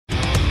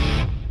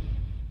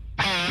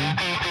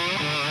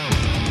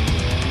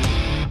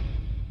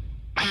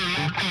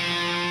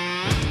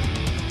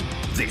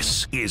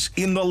This is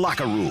In the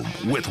Locker Room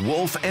with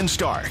Wolf and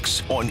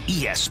Starks on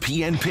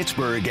ESPN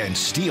Pittsburgh and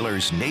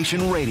Steelers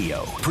Nation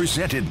Radio.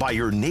 Presented by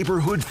your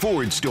neighborhood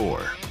Ford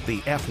store.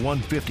 The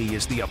F-150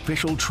 is the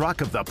official truck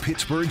of the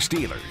Pittsburgh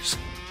Steelers.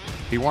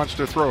 He wants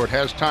to throw it,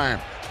 has time,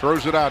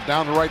 throws it out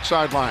down the right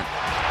sideline.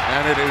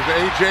 And it is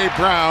A.J.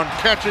 Brown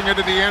catching it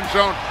in the end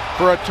zone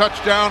for a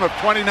touchdown of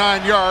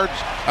 29 yards.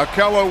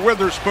 Ahkello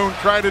Witherspoon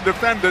tried to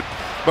defend it,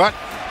 but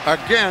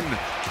again,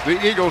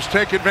 the Eagles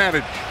take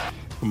advantage.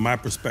 From my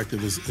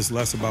perspective, it's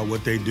less about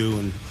what they do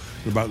and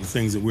about the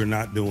things that we're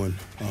not doing.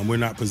 We're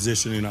not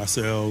positioning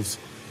ourselves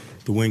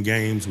to win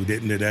games. We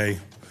didn't today,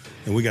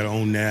 and we got to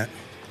own that.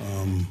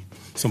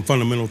 Some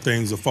fundamental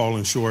things are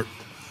falling short.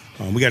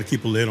 We got to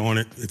keep a lid on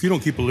it. If you don't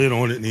keep a lid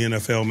on it in the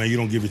NFL, man, you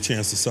don't give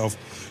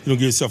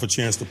yourself a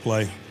chance to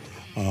play.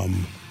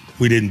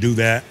 We didn't do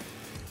that,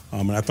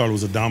 and I thought it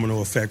was a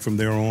domino effect from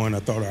there on. I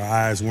thought our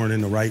eyes weren't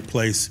in the right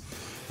place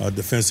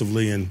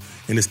defensively, and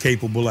it's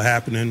capable of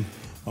happening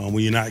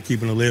when you're not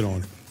keeping a lid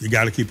on it. You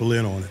got to keep a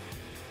lid on it.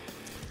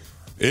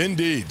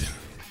 Indeed.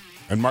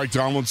 And Mike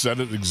Tomlin said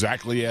it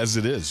exactly as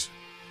it is.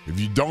 If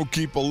you don't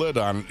keep a lid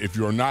on it, if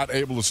you're not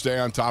able to stay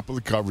on top of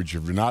the coverage,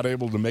 if you're not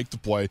able to make the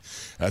play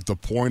at the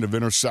point of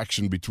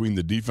intersection between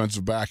the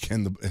defensive back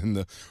and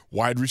the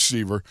wide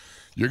receiver,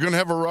 you're going to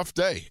have a rough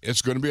day.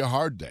 It's going to be a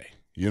hard day.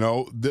 You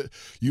know,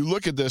 you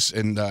look at this,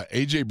 and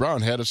A.J.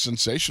 Brown had a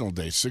sensational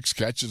day. 6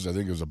 catches, I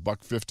think it was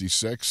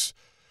 $156,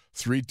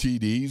 3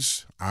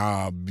 TDs.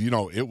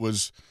 It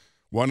was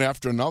one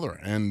after another.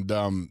 And,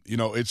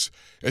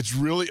 it's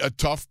really a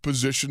tough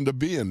position to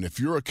be in. If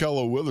you're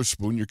Ahkello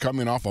Witherspoon, you're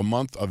coming off a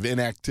month of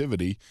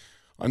inactivity.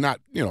 Not,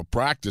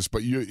 practice,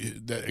 but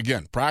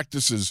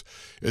practice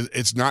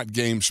it's not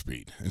game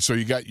speed. And so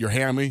you got your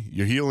hammy,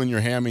 you're healing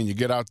your hammy, and you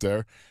get out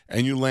there,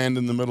 and you land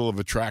in the middle of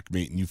a track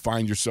meet, and you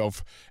find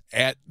yourself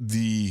at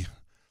the,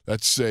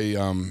 let's say,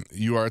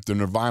 you are at the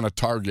Nirvana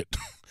target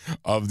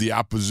of the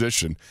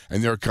opposition,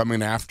 and they're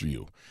coming after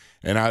you.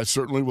 And I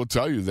certainly will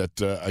tell you that,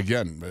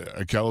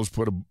 Ahkello's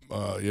put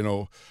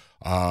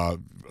a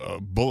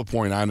bullet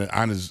point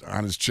on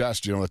his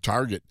chest, a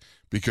target,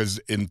 because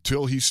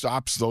until he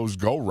stops those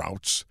go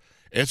routes,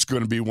 it's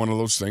going to be one of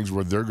those things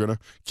where they're going to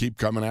keep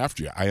coming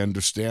after you. I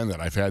understand that.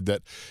 I've had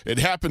that. It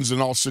happens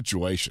in all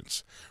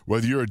situations.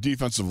 Whether you're a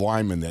defensive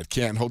lineman that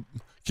can't hold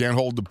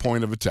the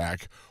point of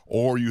attack,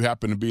 or you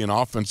happen to be an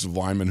offensive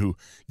lineman who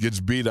gets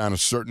beat on a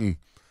certain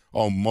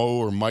Mo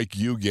or Mike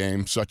U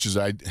game, such as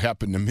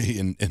happened to me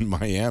in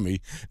Miami,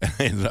 and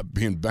I ended up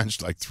being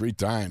benched like 3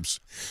 times.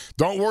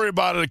 Don't worry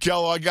about it,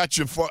 Ahkello.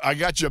 I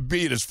got you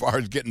beat as far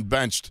as getting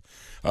benched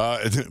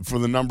for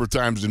the number of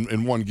times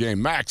in one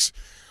game. Max,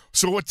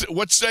 so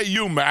what say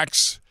you,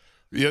 Max?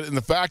 Yeah, and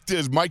the fact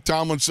is, Mike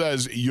Tomlin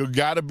says you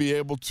got to be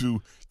able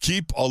to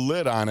keep a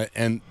lid on it,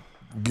 and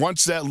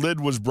once that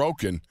lid was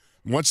broken,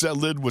 once that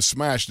lid was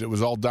smashed, it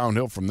was all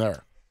downhill from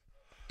there.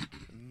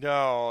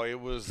 No,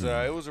 it was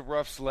a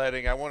rough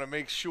sledding. I want to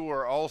make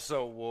sure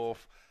also,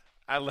 Wolf,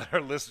 I let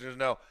our listeners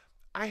know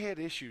I had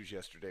issues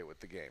yesterday with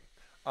the game,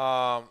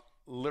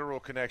 literal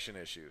connection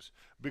issues,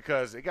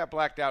 because it got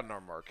blacked out in our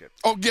market.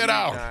 Oh, get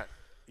out!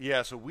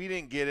 So we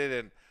didn't get it,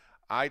 and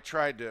I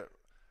tried to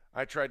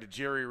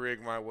jerry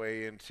rig my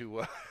way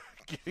into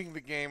getting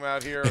the game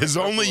out here. As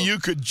only you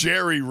could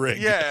jerry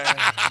rig.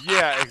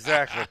 Yeah,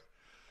 exactly.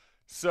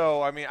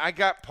 So, I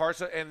got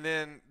parts of, and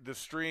then the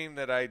stream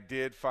that I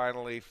did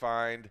finally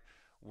find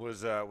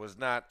was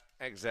not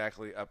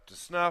exactly up to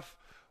snuff,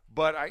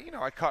 but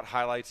I caught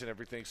highlights and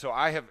everything. So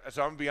I'm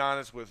gonna be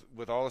honest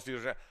with all the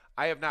Steelers,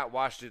 I have not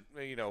watched it,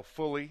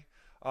 fully.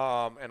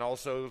 And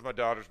also it was my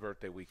daughter's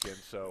birthday weekend,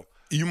 so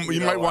you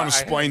might want to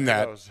explain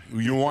that.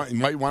 You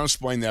might want to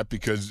explain that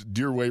because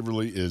dear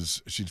Waverly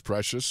she's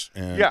precious,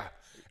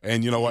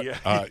 and you know what?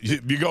 Yeah.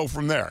 You go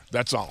from there.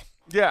 That's all.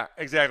 Yeah,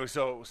 exactly.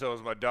 So it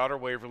was my daughter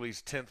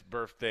Waverly's 10th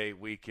birthday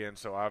weekend.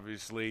 So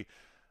obviously,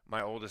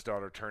 my oldest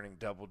daughter turning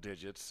double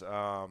digits,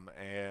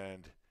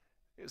 and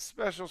it's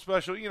special,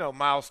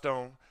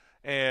 milestone.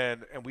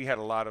 And we had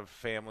a lot of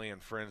family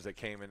and friends that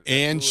came in.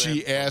 And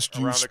she asked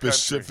you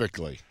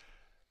specifically.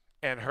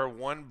 And her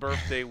one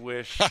birthday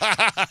wish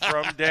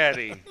from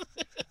Daddy,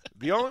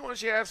 the only one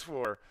she asked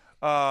for,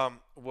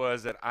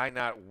 was that I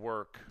not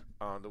work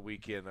on the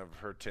weekend of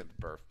her 10th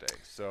birthday.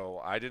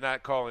 So I did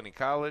not call any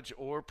college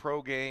or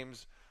pro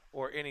games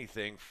or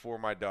anything for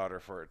my daughter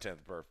for her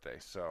 10th birthday.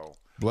 So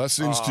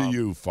blessings to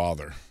you,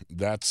 Father.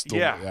 That's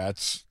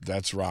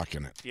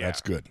rocking it. Yeah.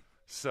 That's good.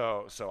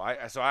 So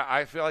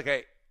I feel like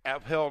I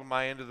upheld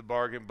my end of the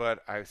bargain,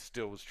 but I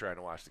still was trying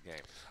to watch the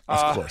game.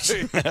 Of course.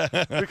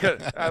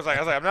 Because I was like,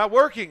 I'm not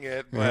working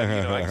it, but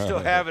I can still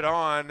have it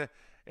on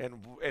and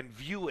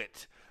view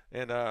it.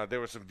 And there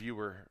were some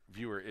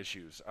viewer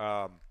issues.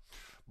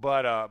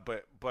 But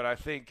I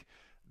think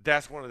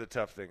that's one of the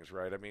tough things,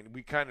 right?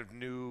 We kind of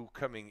knew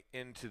coming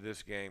into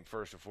this game,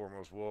 first and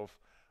foremost, Wolf,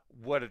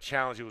 what a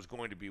challenge it was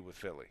going to be with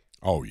Philly.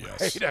 Oh,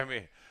 yes.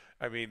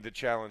 Right? The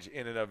challenge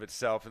in and of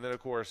itself. And then, of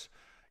course,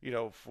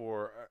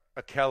 for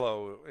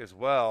Ahkello as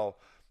well,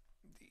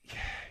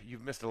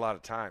 you've missed a lot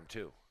of time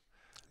too.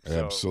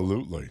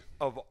 Absolutely.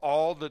 Of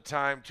all the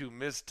time to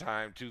miss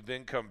time to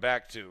then come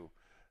back to,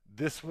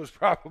 this was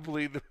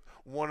probably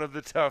one of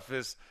the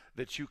toughest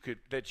that you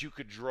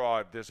could draw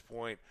at this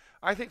point.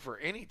 I think for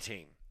any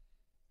team,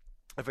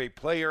 if a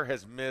player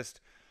has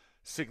missed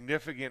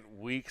significant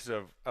weeks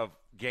of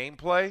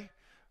gameplay,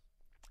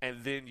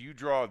 and then you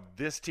draw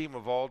this team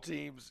of all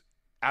teams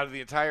out of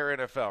the entire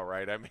NFL,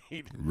 right? I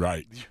mean,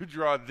 right. You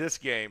draw this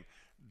game.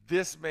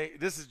 This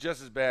is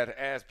just as bad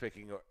as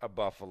picking a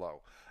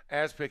Buffalo,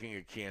 as picking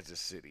a Kansas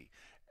City.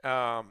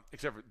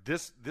 Except for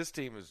this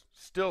team is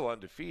still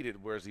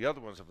undefeated, whereas the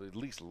other ones have at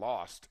least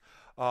lost.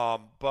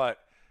 But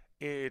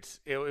it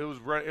was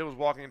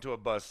walking into a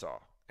buzzsaw,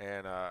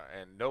 and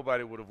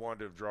nobody would have wanted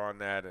to have drawn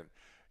that. And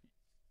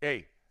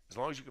hey, as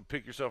long as you can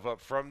pick yourself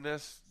up from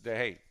this,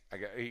 I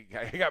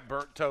got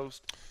burnt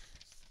toast.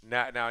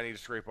 Now I need to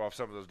scrape off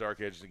some of those dark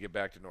edges and get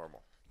back to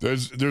normal.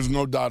 There's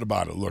no doubt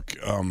about it. Look,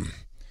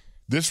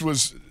 this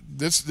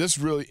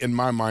really, in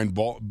my mind,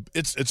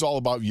 it's all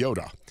about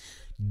Yoda.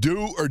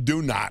 Do or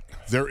do not.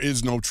 There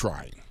is no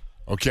trying.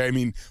 Okay, I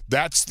mean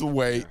that's the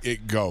way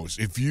it goes.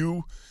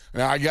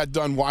 Now I got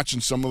done watching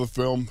some of the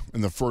film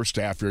in the first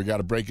half here. I got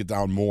to break it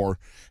down more,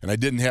 and I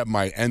didn't have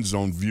my end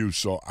zone view,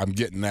 so I'm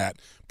getting that.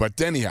 But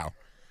anyhow,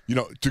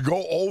 to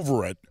go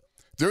over it,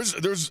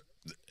 there's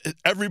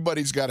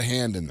everybody's got a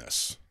hand in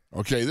this.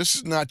 Okay, this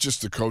is not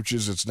just the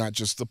coaches. It's not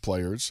just the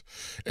players.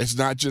 It's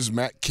not just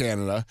Matt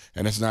Canada,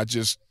 and it's not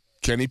just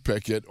Kenny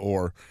Pickett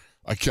or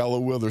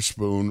Ahkello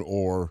Witherspoon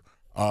or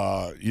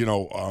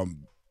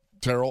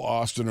Terrell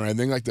Austin or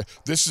anything like that.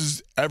 This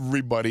is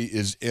everybody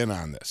is in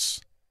on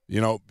this.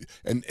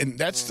 And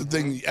that's the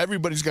thing.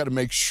 Everybody's got to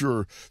make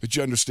sure that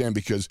you understand,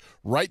 because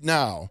right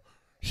now,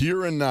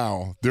 here and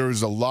now, there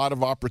is a lot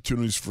of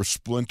opportunities for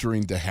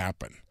splintering to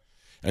happen.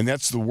 And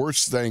that's the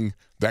worst thing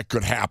that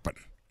could happen.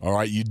 All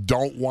right, you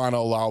don't want to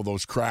allow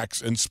those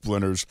cracks and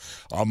splinters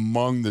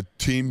among the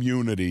team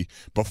unity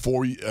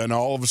and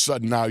all of a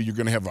sudden now you're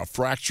going to have a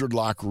fractured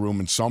locker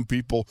room, and some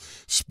people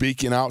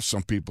speaking out,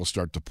 some people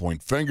start to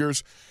point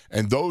fingers,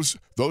 and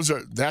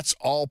that's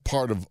all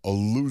part of a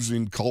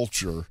losing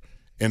culture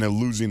in a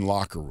losing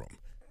locker room.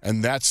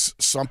 And that's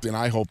something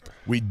I hope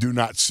we do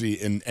not see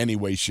in any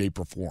way, shape,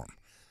 or form.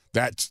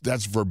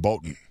 That's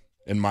verboten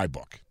in my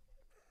book.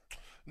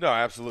 No,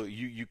 absolutely.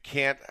 You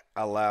can't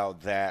allow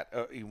that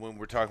when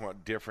we're talking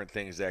about different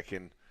things that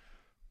can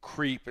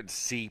creep and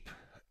seep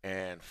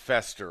and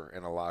fester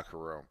in a locker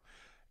room.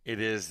 It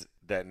is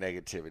that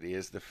negativity, it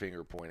is the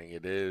finger pointing,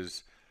 it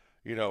is,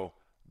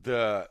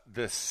 the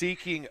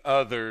seeking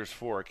others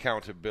for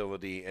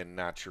accountability and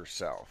not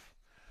yourself,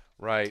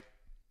 right?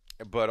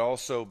 But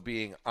also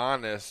being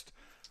honest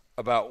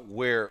about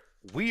where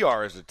we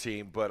are as a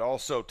team, but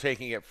also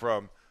taking it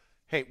from,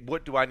 hey,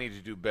 what do I need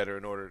to do better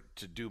in order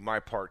to do my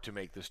part to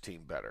make this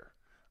team better,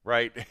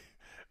 right?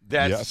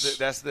 That's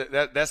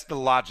the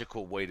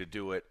logical way to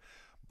do it.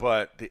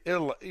 But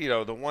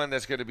the one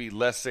that's going to be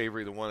less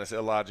savory, the one that's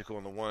illogical,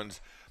 and the ones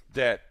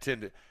that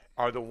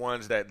are the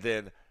ones that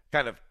then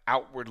kind of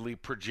outwardly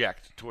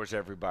project towards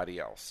everybody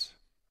else.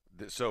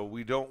 So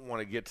we don't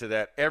want to get to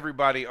that.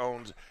 Everybody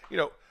owns.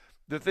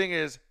 The thing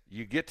is,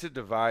 you get to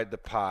divide the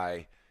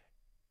pie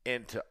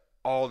into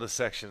all the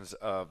sections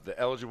of the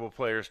eligible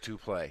players to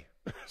play.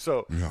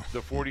 So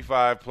the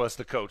 45 plus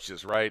the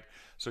coaches, right?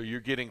 So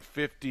you're getting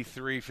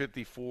 53,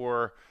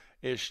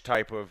 54-ish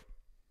type of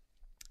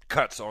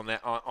cuts on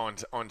that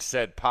on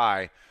said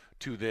pie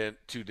to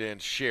then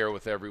share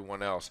with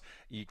everyone else.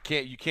 You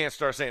can't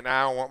start saying,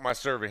 I don't want my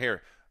serving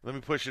here. Let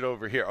me push it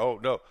over here. Oh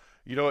no,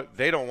 you know what?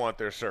 They don't want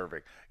their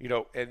serving.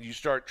 And you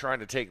start trying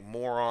to take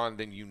more on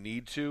than you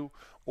need to,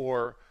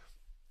 or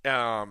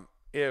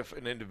if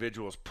an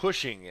individual is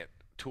pushing it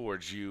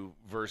towards you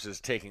versus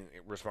taking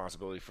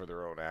responsibility for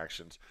their own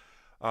actions.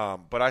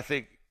 But I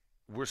think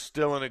we're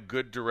still in a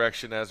good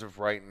direction as of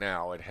right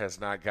now. It has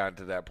not gotten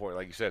to that point,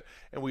 like you said,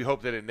 and we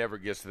hope that it never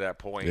gets to that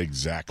point.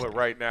 Exactly. But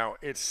right now,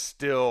 it's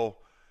still,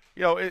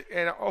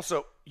 and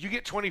also you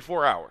get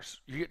 24 hours.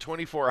 You get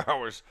 24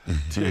 hours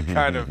to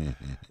kind of,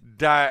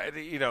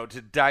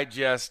 to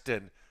digest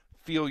and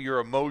feel your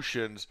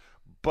emotions.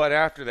 But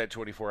after that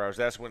 24 hours,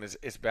 that's when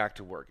it's back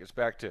to work. It's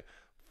back to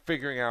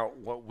figuring out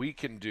what we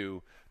can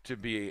do to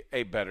be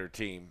a better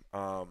team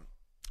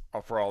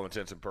for all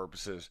intents and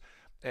purposes.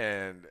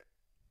 And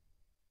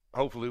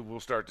hopefully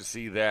we'll start to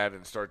see that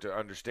and start to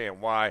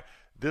understand why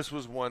this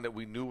was one that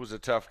we knew was a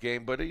tough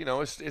game. But,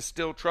 it's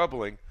still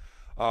troubling.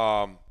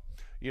 From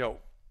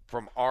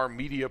our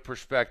media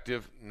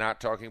perspective,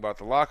 not talking about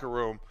the locker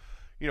room,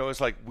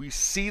 it's like we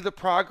see the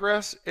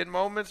progress in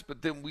moments,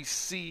 but then we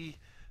see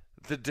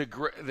the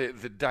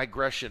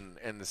digression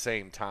in the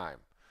same time,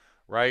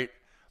 right?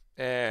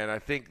 And I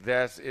think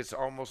it's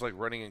almost like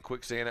running in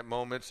quicksand at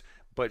moments,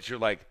 but you're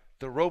like,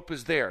 the rope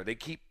is there. They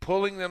keep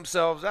pulling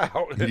themselves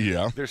out.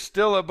 Yeah. They're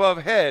still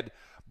above head,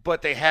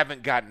 but they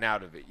haven't gotten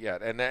out of it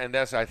yet. And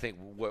that's, I think,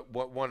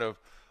 what one of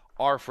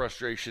our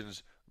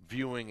frustrations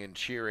viewing and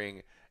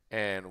cheering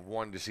and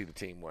wanting to see the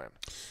team win.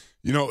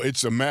 You know,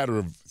 it's a matter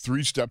of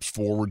 3 steps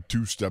forward,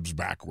 2 steps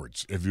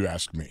backwards, if you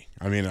ask me.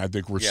 I mean, I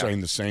think we're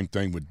saying the same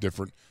thing with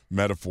different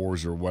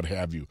metaphors or what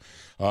have you.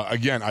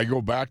 Again, I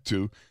go back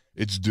to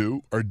it's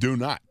do or do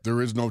not.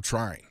 There is no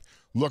trying.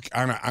 Look,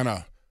 on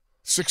a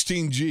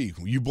 16G,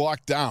 you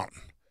block down.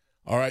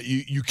 All right,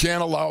 you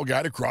can't allow a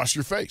guy to cross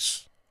your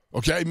face.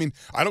 Okay? I mean,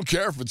 I don't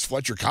care if it's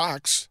Fletcher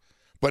Cox.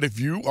 But if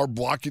you are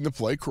blocking the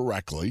play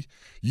correctly,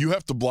 you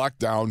have to block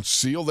down,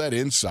 seal that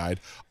inside,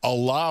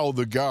 allow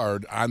the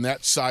guard on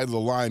that side of the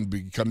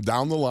line come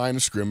down the line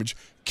of scrimmage,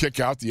 kick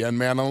out the end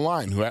man on the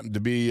line, who happened to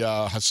be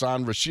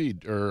Hassan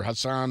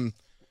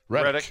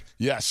Reddick.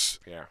 Yes.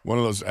 Yeah. One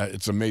of those.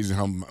 It's amazing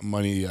how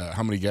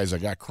many guys I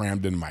got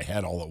crammed into my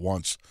head all at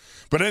once.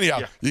 But anyhow,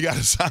 you got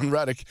Hassan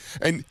Reddick,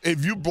 and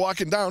if you block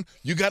it down,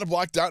 you got to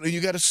block down and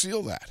you got to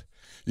seal that.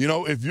 You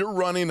know, if you're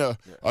running a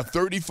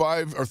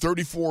 35 or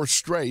 34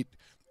 straight,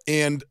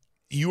 and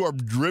you are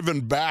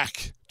driven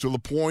back to the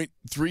point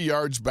 3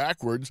 yards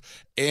backwards,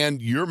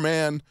 and your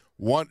man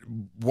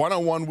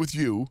one-on-one with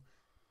you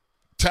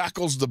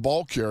tackles the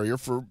ball carrier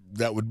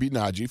that would be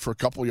Najee for a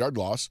couple-yard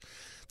loss.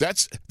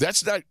 That's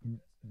not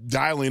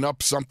dialing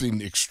up something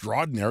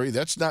extraordinary.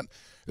 It's not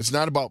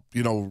about,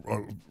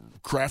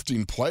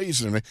 crafting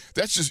plays.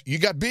 That's just, you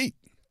got beat.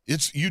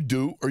 It's you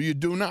do or you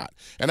do not.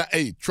 And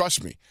hey,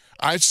 trust me,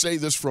 I say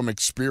this from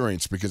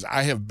experience because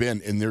I have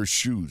been in their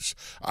shoes.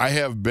 I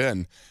have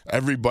been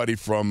everybody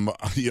from,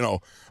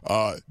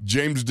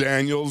 James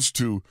Daniels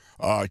to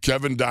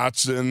Kevin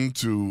Dotson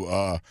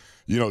to,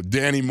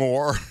 Danny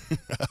Moore.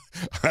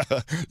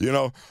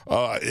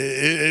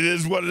 It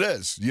is what it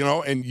is,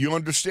 and you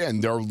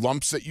understand there are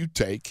lumps that you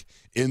take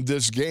in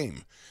this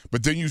game.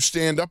 But then you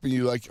stand up and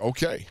you're like,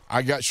 okay,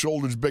 I got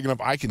shoulders big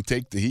enough, I can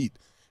take the heat.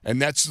 And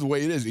that's the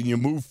way it is. And you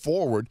move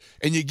forward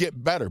and you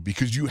get better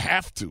because you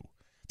have to.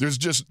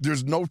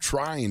 There's no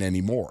trying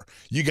anymore.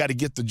 You got to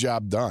get the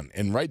job done.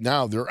 And right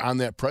now they're on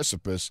that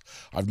precipice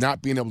of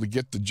not being able to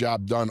get the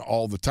job done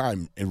all the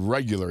time and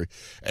regularly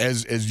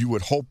as you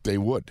would hope they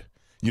would.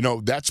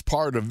 That's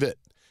part of it.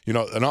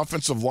 An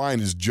offensive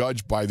line is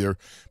judged by their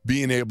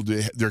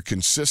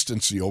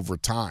consistency over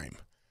time.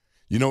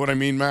 You know what I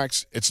mean,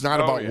 Max? It's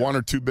not about one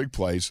or two big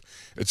plays.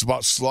 It's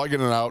about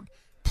slugging it out,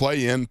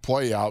 play in,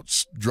 play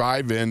out,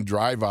 drive in,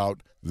 drive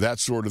out, that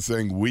sort of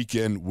thing, week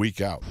in,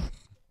 week out.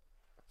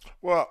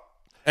 Well,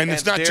 and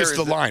it's not just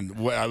the line.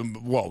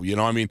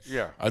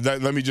 Yeah.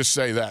 Let me just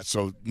say that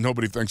so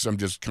nobody thinks I'm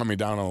just coming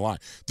down on the line.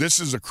 This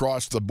is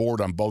across the board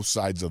on both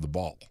sides of the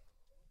ball.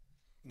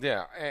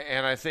 Yeah,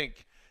 and I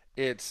think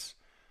it's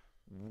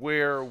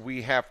where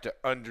we have to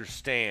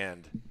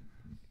understand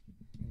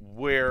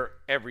where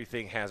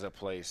everything has a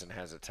place and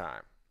has a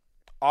time.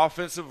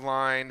 Offensive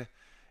line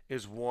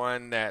is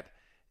one that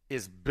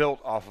is built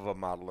off of a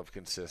model of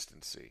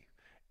consistency.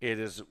 It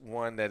is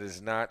one that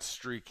is not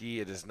streaky.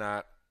 It is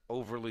not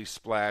overly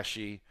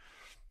splashy.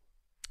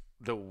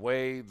 The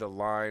way the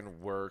line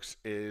works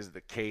is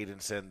the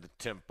cadence and the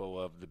tempo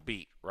of the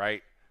beat,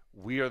 right?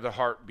 We are the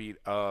heartbeat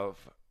of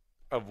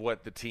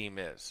what the team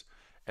is.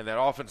 And that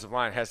offensive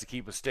line has to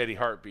keep a steady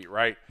heartbeat,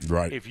 right?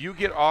 Right. If you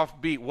get off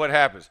beat, what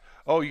happens?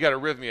 Oh, you got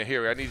arrhythmia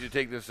here. I need you to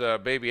take this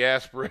baby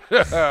aspirin.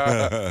 We're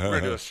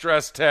going to do a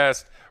stress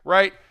test,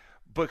 right?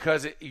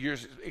 Because you're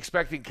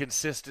expecting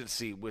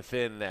consistency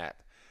within that.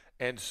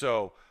 And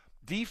so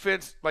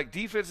defense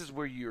is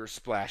where you're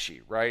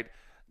splashy, right?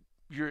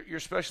 Your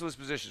specialist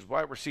positions,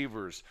 wide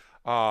receivers,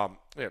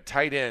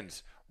 tight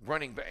ends,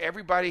 running. But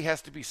everybody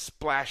has to be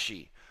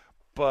splashy.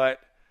 But,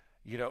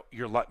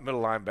 your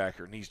middle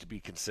linebacker needs to be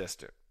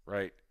consistent,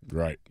 right?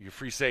 Right. Your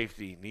free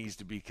safety needs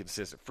to be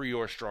consistent. Free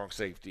or strong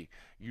safety,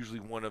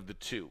 usually one of the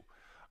two.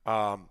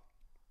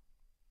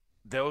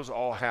 Those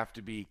all have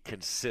to be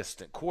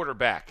consistent.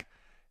 Quarterback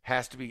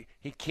has to be –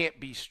 he can't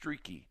be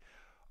streaky.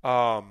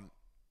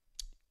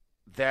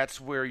 That's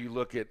where you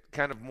look at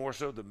kind of more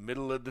so the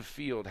middle of the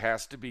field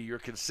has to be your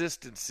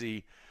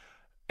consistency.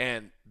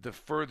 And the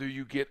further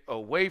you get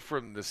away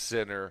from the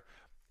center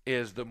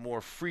is the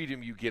more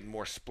freedom you get,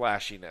 more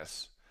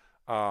splashiness.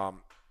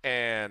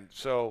 And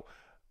so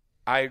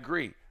I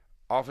agree.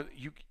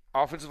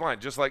 Offensive line,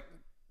 just like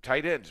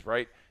tight ends,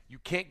 right? You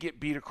can't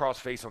get beat across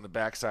face on the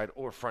backside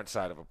or front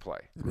side of a play.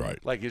 Right.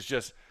 Like it's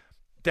just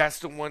 – that's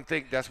the one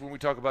thing. That's when we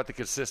talk about the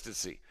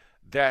consistency.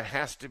 That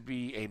has to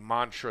be a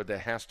mantra. That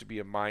has to be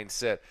a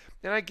mindset.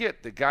 And I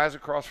get the guys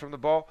across from the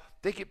ball,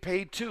 they get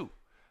paid too.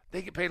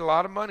 They get paid a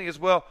lot of money as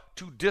well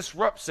to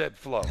disrupt said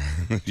flow,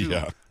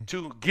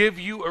 to give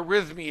you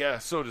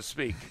arrhythmia, so to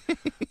speak,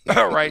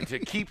 right? To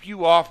keep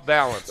you off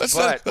balance. Let's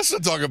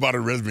not talk about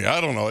arrhythmia. I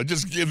don't know. It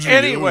just gives you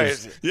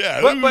anyways.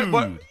 Yeah,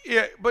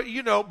 but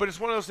it's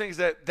one of those things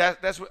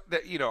that's what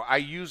I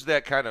use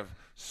that kind of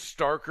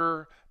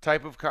starker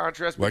type of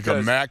contrast, like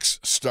a Max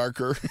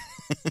Starker.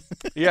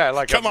 Yeah,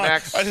 like a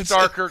Max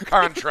Starker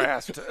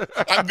contrast.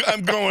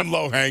 I'm going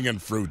low hanging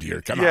fruit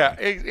here. Come on.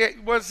 Yeah.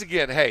 Once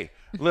again, hey,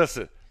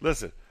 listen.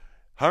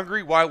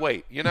 Hungry? Why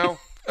wait?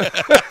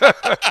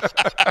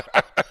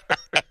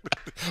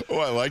 Oh,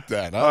 I like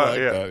that. I like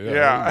that.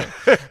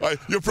 Yeah.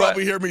 You'll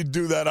probably hear me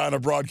do that on a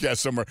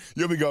broadcast somewhere.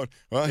 You'll be going,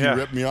 well, he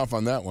ripped me off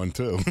on that one,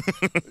 too.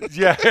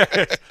 Yeah.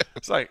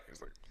 It's like,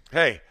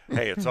 hey,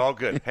 it's all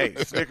good. Hey,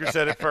 Snicker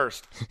said it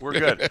first. We're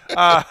good.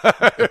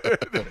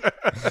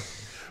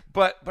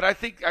 But I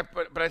think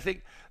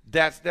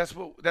that's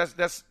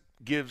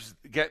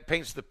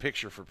paints the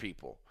picture for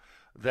people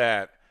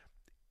that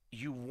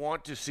you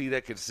want to see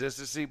that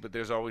consistency, but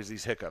there's always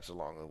these hiccups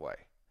along the way.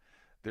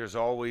 There's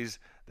always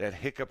that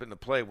hiccup in the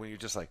play when you're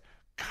just like,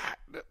 God,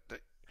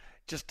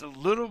 just a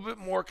little bit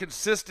more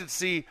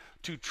consistency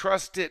to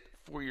trust it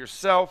for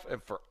yourself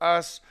and for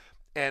us.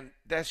 And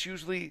that's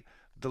usually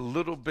the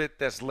little bit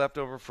that's left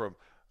over from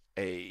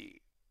a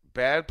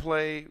bad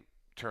play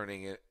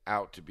turning it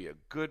out to be a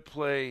good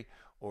play,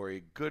 or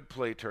a good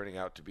play turning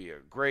out to be a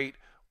great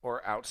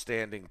or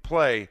outstanding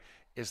play.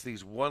 It's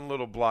these one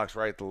little blocks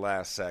right at the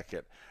last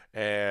second.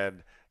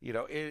 And, you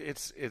know,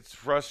 it's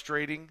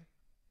frustrating,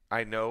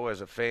 I know, as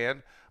a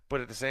fan,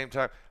 but at the same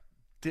time,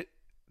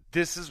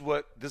 this is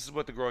what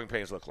the growing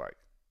pains look like.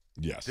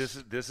 Yes.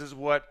 This is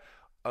what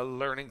a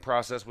learning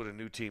process with a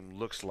new team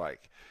looks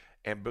like.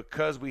 And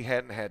because we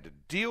hadn't had to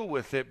deal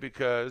with it,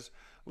 because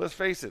let's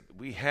face it,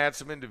 we had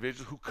some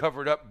individuals who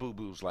covered up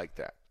boo-boos like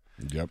that.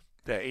 Yep.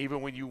 That even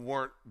when you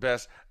weren't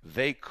best,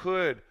 they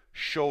could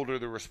shoulder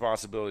the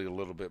responsibility a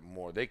little bit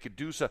more. They could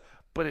do so,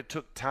 but it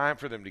took time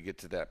for them to get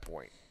to that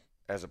point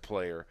as a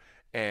player.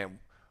 And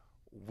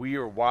we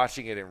are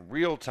watching it in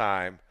real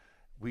time.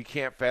 We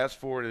can't fast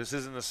forward. This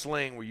isn't a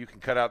sling where you can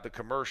cut out the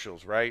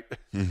commercials, right?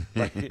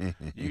 Like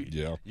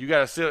you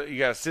gotta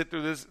sit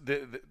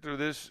through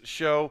this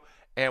show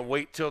and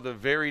wait till the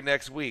very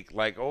next week,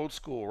 like old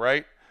school,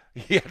 right?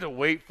 You had to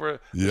wait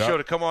for the show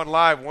to come on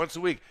live once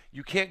a week.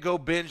 You can't go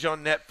binge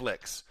on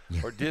Netflix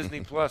or Disney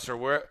Plus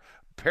or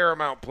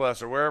Paramount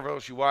Plus or wherever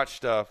else you watch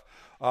stuff.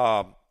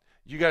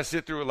 You got to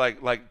sit through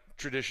it like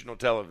traditional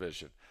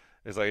television.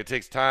 It's like it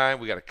takes time.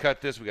 We got to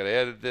cut this. We got to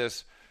edit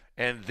this,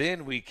 and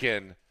then we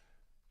can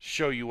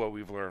show you what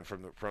we've learned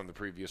from the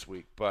previous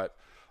week. But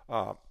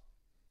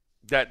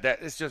that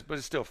it's just, but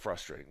it's still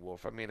frustrating,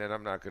 Wolf. I mean, and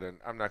I'm not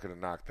gonna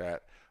knock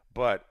that,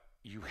 but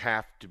you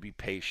have to be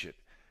patient.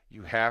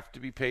 You have to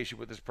be patient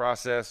with this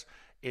process.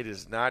 It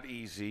is not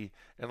easy.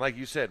 And like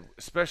you said,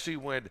 especially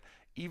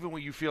even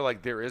when you feel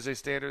like there is a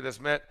standard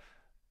that's met,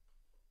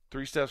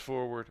 3 steps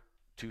forward,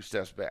 2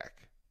 steps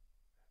back.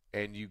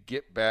 And you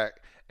get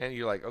back and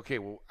you're like, okay,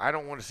 well, I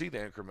don't want to see the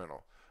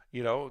incremental.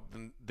 You know,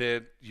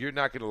 then you're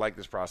not going to like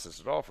this process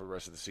at all for the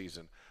rest of the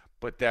season.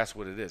 But that's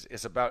what it is.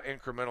 It's about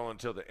incremental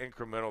until the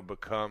incremental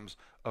becomes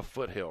a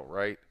foothill,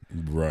 right?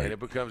 Right. And it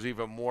becomes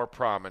even more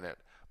prominent.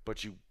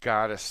 But you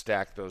got to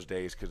stack those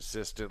days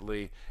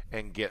consistently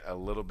and get a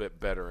little bit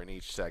better in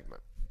each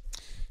segment.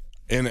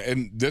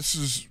 And this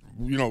is,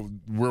 you know,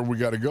 where we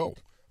got to go.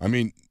 I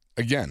mean,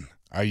 again,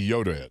 I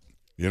Yoda it.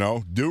 You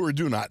know, do or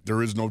do not,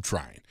 there is no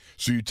trying.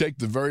 So you take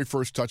the very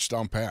first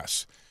touchdown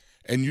pass,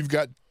 and you've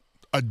got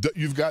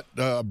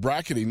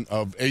bracketing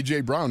of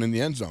A.J. Brown in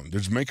the end zone.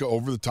 There's Minkah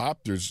over the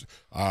top. There's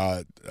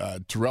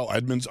Terrell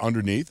Edmunds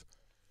underneath.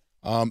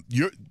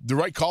 The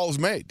right call is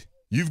made.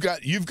 You've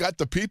got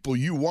the people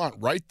you want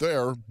right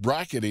there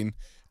bracketing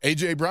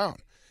A.J. Brown.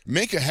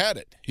 Minkah had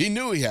it. He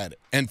knew he had it.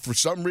 And for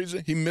some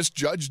reason, he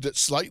misjudged it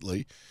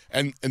slightly.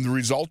 And the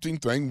resulting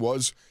thing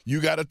was you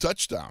got a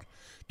touchdown.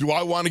 Do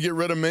I want to get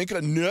rid of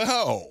Minkah?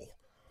 No.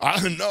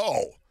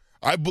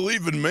 I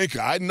believe in Minkah.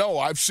 I know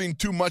I've seen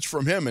too much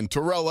from him and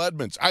Terrell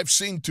Edmunds. I've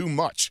seen too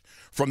much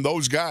from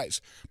those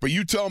guys. But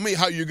you tell me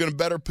how you're going to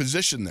better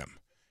position them.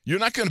 You're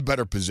not going to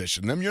better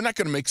position them. You're not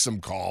going to make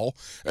some call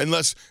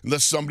unless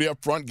somebody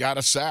up front got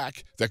a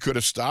sack that could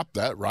have stopped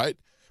that, right?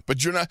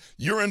 But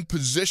you're in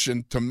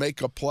position to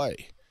make a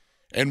play.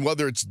 And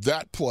whether it's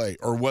that play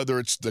or whether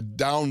it's the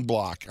down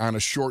block on a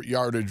short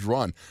yardage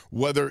run,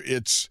 whether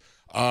it's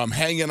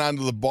hanging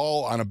onto the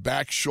ball on a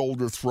back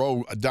shoulder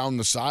throw down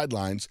the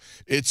sidelines,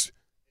 it's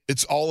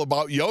all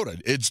about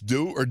Yoda. It's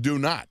do or do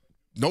not.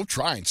 No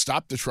trying.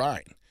 Stop the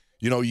trying.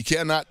 You know, you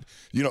cannot,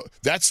 you know,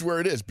 that's where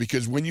it is.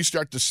 Because when you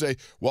start to say,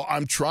 well,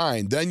 I'm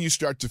trying, then you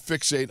start to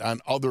fixate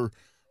on other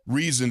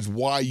reasons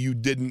why you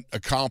didn't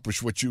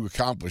accomplish what you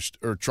accomplished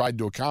or tried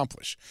to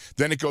accomplish.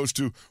 Then it goes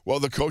to, well,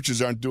 the coaches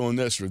aren't doing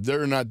this or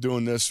they're not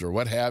doing this or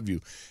what have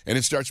you. And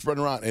it starts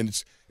spreading around.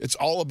 And it's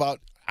all about,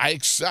 I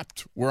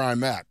accept where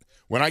I'm at.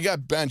 When I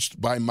got benched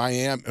by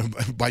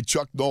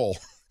Chuck Noll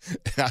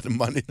out of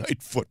Monday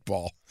Night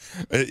Football,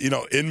 you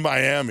know, in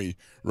Miami,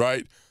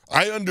 right,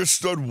 I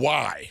understood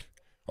why.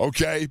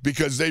 Okay,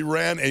 because they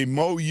ran a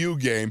Mo U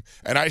game,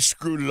 and I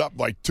screwed it up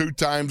like 2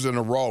 times in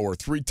a row or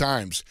 3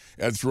 times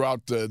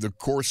throughout the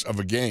course of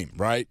a game,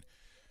 right?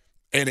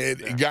 And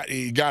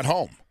it got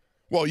home.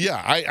 Well,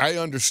 yeah, I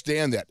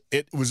understand that.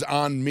 It was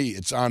on me.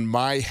 It's on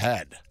my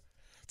head.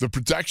 The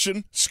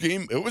protection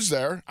scheme, it was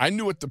there. I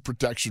knew what the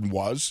protection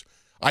was.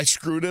 I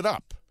screwed it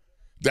up.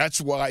 That's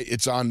why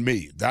it's on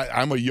me.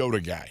 I'm a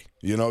Yoda guy.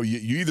 You know,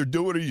 you either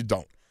do it or you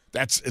don't.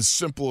 That's as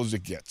simple as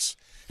it gets.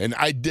 And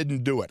I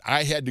didn't do it.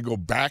 I had to go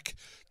back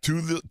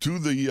to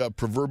the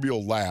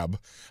proverbial lab.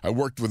 I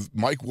worked with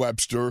Mike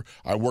Webster.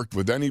 I worked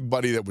with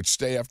anybody that would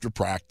stay after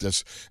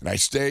practice, and I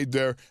stayed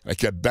there. And I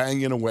kept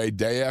banging away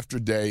day after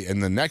day.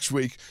 And the next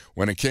week,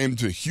 when it came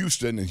to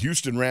Houston, and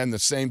Houston ran the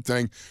same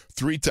thing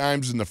 3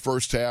 times in the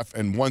first half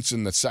and once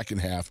in the second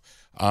half,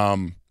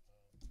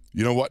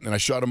 you know what? And I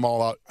shut them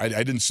all out. I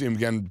didn't see them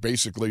again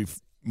basically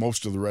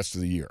most of the rest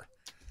of the year.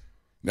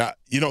 Now,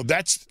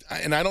 that's –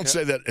 and I don't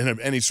say that in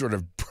any sort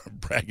of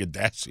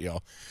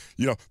braggadocio.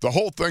 The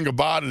whole thing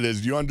about it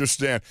is you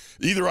understand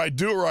either I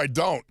do or I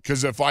don't,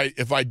 because if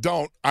I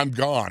don't, I'm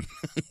gone.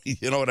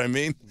 You know what I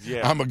mean?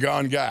 Yeah. I'm a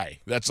gone guy.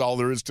 That's all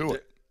there is to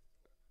it.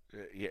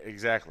 Yeah,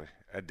 exactly.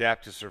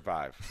 Adapt to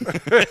survive.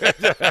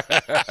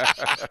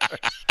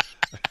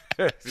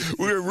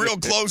 We were real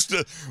close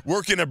to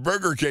working at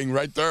Burger King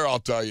right there, I'll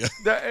tell you.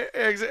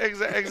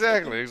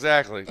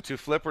 Exactly. To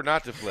flip or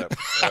not to flip.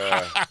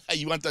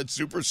 You want that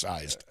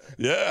supersized.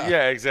 Yeah.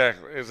 Yeah,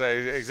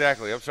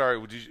 exactly. I'm sorry.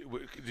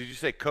 Did you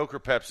say Coke or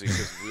Pepsi?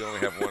 Because we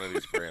only have one of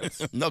these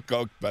brands. No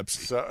Coke,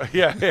 Pepsi. So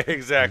yeah,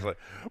 exactly.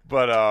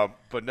 But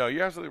no,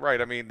 you're absolutely right.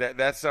 I mean,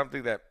 that's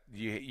something that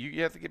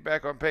you have to get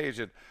back on page,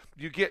 and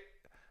you get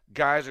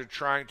guys are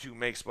trying to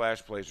make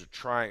splash plays,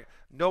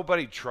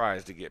 nobody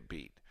tries to get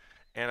beat.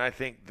 And I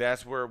think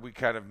that's where we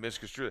kind of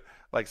misconstrue it.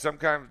 Like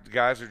sometimes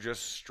guys are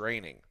just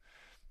straining,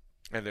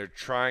 and they're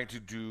trying to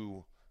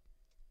do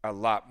a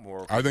lot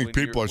more. I think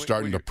people are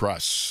starting to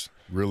press,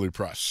 really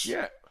press.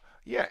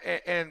 Yeah,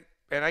 and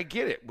I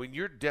get it. When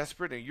you're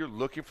desperate and you're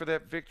looking for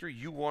that victory,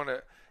 you want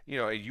to,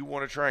 you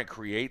want to try and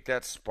create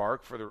that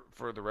spark for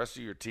the rest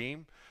of your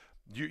team.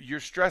 You're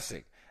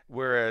stressing,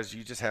 whereas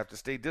you just have to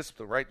stay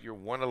disciplined, right? Your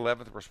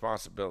 1/11th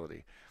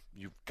responsibility.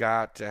 You've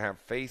got to have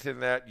faith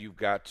in that. You've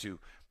got to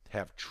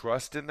have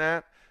trust in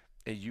that,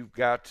 and you've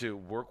got to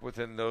work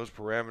within those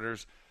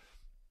parameters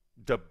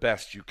the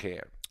best you can.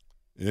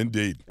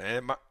 Indeed.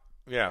 And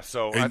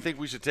I think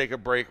we should take a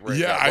break right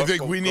now. Yeah, I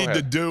think we need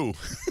to do.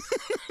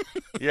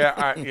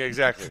 Yeah,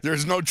 exactly.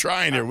 There's no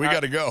trying here. We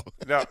got to go.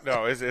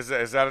 No,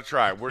 it's not a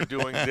try. We're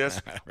doing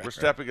this. We're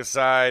stepping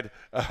aside.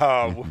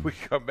 When we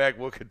come back,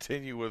 we'll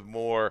continue with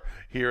more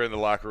here in the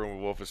locker room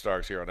with Wolf and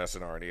Starks here on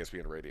SNR and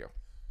ESPN Radio.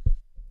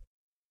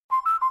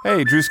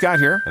 Hey, Drew Scott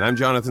here, and I'm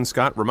Jonathan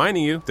Scott,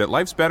 reminding you that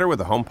life's better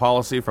with a home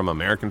policy from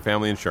American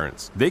Family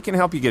Insurance. They can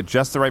help you get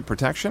just the right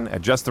protection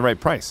at just the right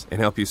price and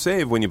help you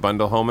save when you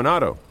bundle home and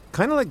auto.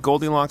 Kind of like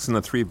Goldilocks and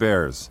the Three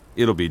Bears.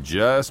 It'll be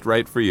just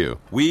right for you.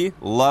 We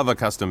love a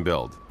custom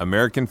build.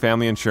 American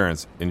Family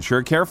Insurance.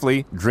 Insure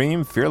carefully,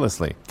 dream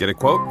fearlessly. Get a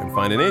quote and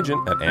find an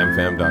agent at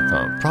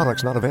amfam.com.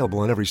 Products not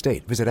available in every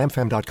state. Visit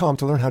amfam.com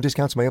to learn how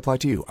discounts may apply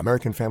to you.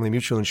 American Family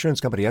Mutual Insurance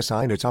Company, SI,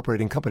 and its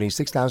operating company,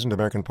 6000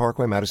 American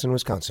Parkway, Madison,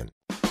 Wisconsin.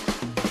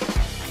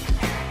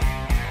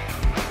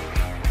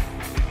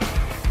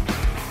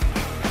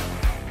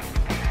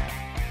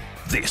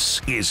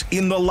 This is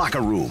In the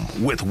Locker Room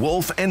with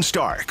Wolf and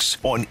Starks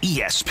on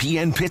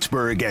ESPN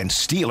Pittsburgh and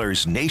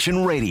Steelers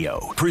Nation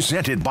Radio.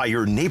 Presented by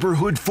your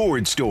neighborhood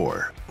Ford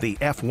store. The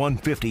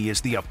F-150 is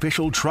the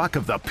official truck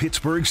of the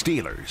Pittsburgh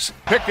Steelers.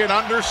 Pickett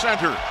under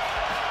center.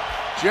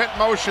 Jet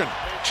motion.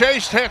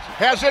 Chase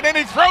has it, and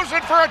he throws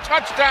it for a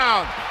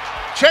touchdown.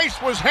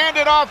 Chase was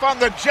handed off on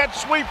the jet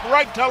sweep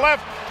right to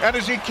left, and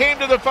as he came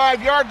to the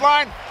 5-yard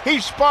line, he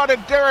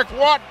spotted Derek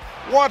Watt.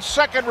 Watt's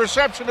second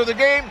reception of the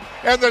game,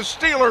 and the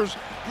Steelers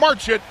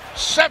march it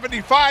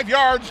 75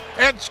 yards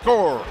and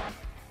score.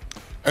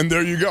 And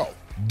there you go.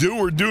 Do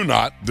or do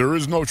not, there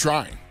is no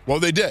trying. Well,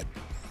 they did.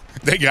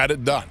 They got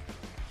it done.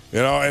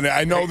 And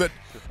I know that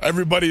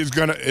everybody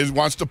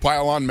wants to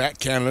pile on Matt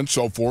Cannon and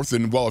so forth,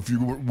 and, well, if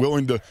you're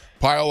willing to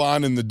pile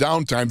on in the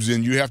down times,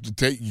 then you have to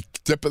take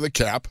tip of the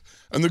cap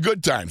and the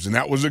good times, and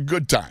that was a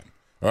good time.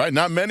 All right,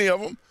 not many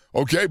of them.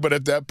 Okay, but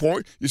at that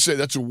point, you say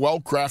that's a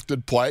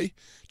well-crafted play.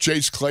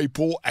 Chase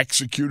Claypool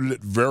executed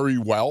it very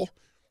well.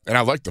 And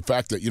I like the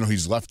fact that,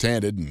 he's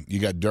left-handed and you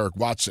got Derek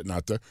Watt sitting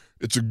out there.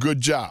 It's a good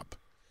job.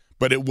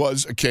 But it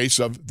was a case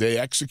of they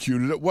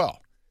executed it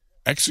well.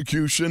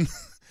 Execution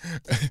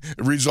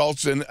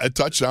results in a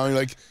touchdown. You're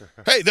like,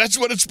 hey, that's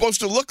what it's supposed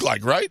to look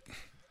like, right?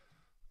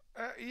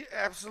 Yeah,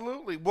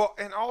 absolutely. Well,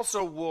 and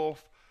also,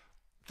 Wolf,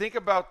 think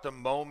about the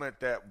moment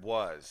that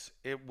was.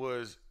 It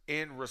was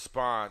in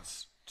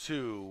response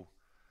to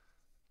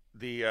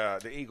the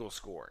Eagles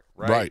scoring,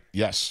 right? Right,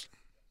 yes.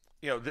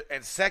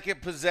 And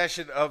second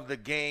possession of the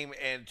game,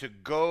 and to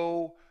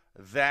go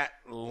that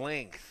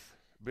length,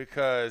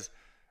 because,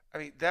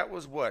 that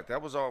was what?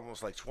 That was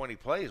almost like 20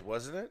 plays,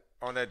 wasn't it,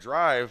 on that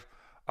drive?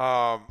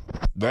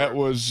 That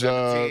was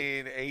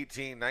 17,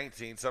 18,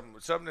 19,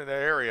 something in that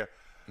area.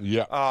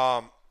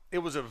 Yeah. It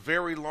was a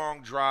very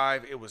long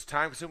drive. It was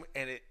time-consuming,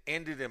 and it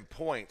ended in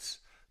points.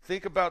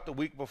 Think about the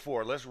week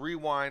before. Let's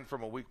rewind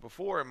from a week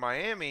before in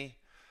Miami,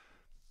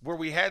 where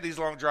we had these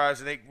long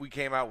drives and we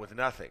came out with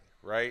nothing,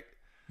 right?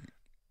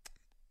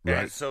 Right.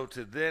 And so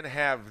to then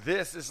have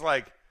this, it's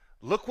like,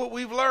 look what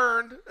we've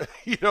learned.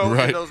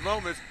 Right. In those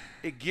moments,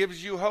 it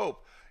gives you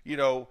hope. We've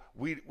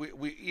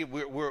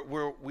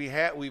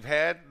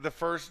had the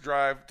first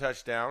drive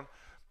touchdown.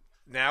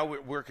 now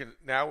we're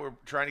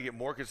trying to get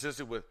more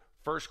consistent with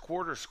first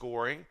quarter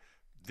scoring.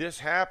 This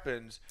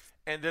happens,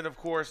 and then of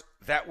course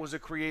that was a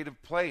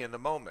creative play in the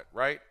moment,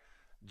 right?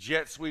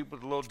 Jet sweep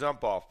with a little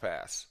dump off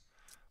pass,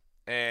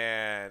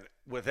 and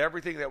with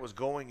everything that was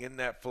going in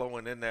that flow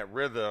and in that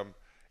rhythm,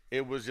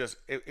 it was just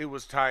it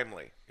was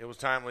timely. It was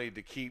timely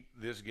to keep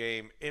this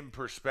game in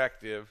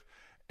perspective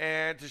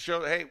and to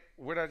show that, hey,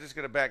 we're not just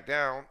going to back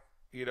down,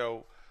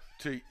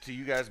 to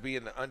you guys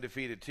being the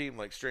undefeated team.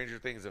 Like, stranger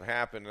things have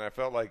happened, and I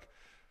felt like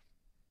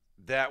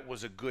that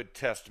was a good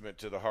testament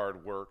to the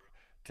hard work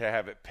to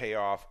have it pay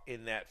off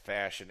in that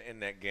fashion, in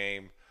that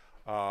game,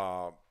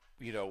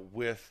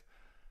 with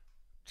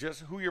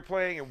just who you're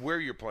playing and where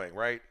you're playing,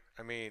 right?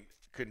 I mean,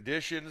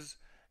 conditions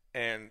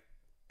and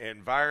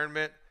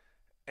environment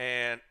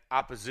and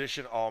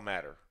opposition all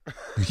matter.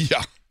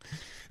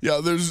 Yeah,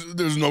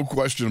 there's no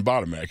question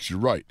about it, Max. You're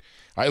right.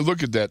 I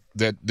look at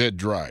that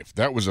drive.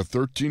 That was a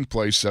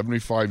 13-play,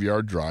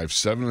 75-yard drive,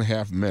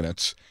 7.5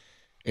 minutes.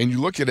 And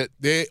you look at it,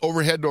 they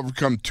had to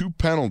overcome 2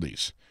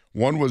 penalties.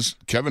 One was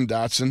Kevin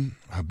Dotson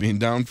being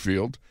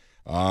downfield,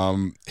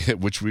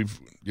 which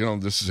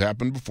this has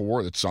happened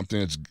before. It's something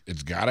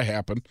it's got to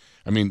happen.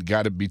 I mean,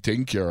 got to be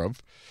taken care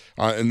of.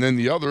 And then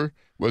the other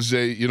was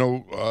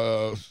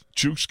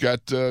Chooks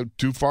got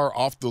too far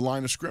off the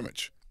line of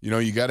scrimmage.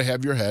 You got to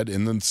have your head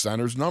in the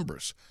center's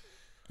numbers.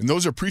 And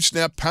those are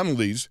pre-snap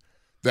penalties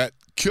that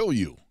kill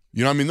you.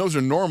 Those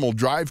are normal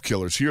drive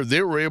killers. Here,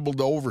 they were able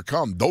to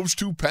overcome those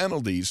 2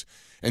 penalties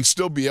and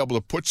still be able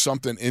to put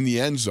something in the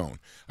end zone.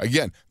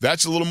 Again,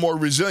 that's a little more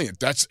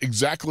resilient. That's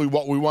exactly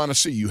what we want to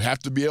see. You have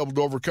to be able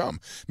to overcome.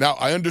 Now,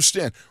 I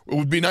understand. It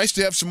would be nice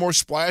to have some more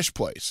splash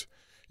plays.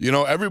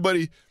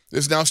 Everybody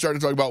is now starting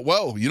to talk about,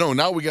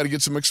 now we got to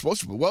get some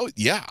explosive. Well,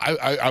 yeah,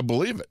 I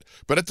believe it.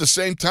 But at the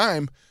same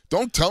time,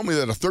 don't tell me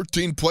that a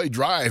 13-play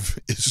drive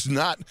is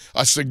not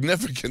a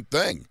significant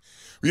thing.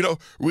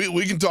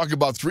 We can talk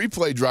about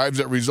 3-play drives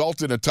that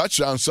result in a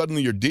touchdown.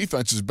 Suddenly your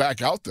defense is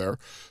back out there,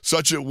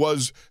 such as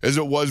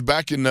it was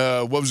back in,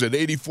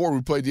 84?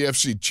 We played the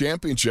AFC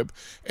Championship,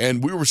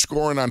 and we were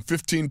scoring on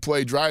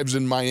 15-play drives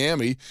in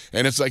Miami,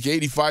 and it's like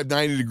 85,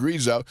 90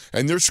 degrees out,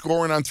 and they're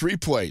scoring on 3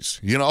 plays,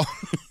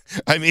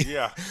 I mean,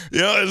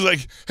 it's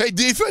like, hey,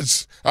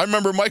 defense. I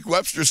remember Mike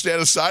Webster standing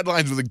on the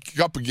sidelines with a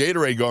cup of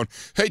Gatorade going,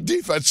 hey,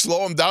 defense,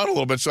 slow him down a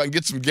little bit so I can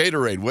get some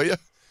Gatorade, will you?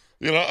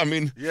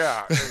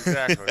 Yeah,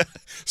 exactly.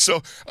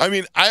 So,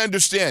 I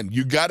understand.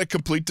 You got to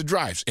complete the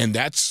drives, and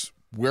that's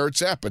where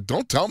it's at. But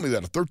don't tell me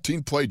that a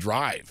 13-play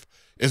drive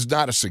is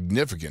not a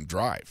significant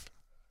drive.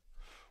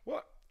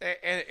 Well,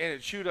 and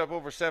it chewed up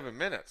over 7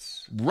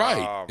 minutes.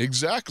 Right,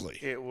 exactly.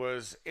 It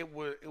was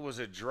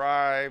a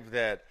drive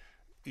that,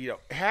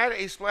 had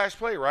a splash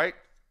play, right?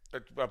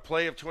 A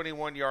play of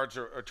 21 yards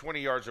or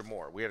 20 yards or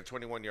more. We had a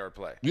 21-yard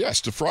play.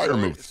 Yes, the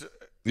Freiermuth.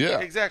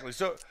 Yeah, exactly.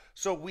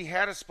 So we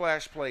had a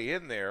splash play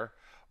in there,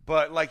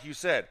 but like you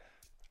said,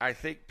 I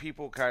think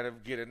people kind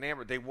of get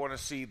enamored. They want to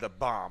see the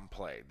bomb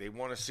play. They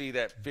want to see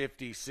that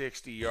 50,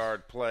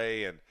 60-yard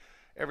play and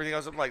everything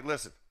else. I'm like,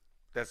 listen,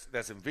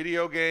 that's in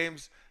video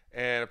games,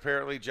 and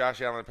apparently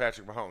Josh Allen and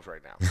Patrick Mahomes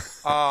right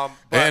now.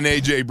 And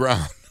A.J.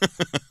 Brown.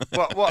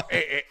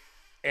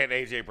 and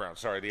A.J. Brown.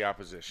 Sorry, the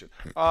opposition.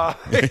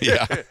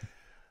 Yeah.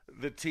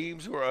 The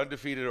teams who are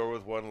undefeated or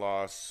with 1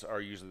 loss are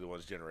usually the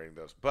ones generating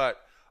those.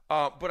 But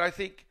I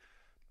think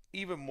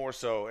even more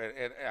so,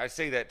 and I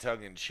say that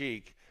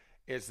tongue-in-cheek,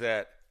 is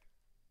that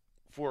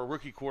for a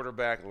rookie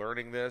quarterback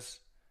learning this,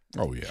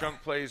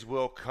 chunk plays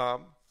will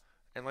come.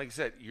 And like I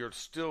said, you're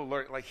still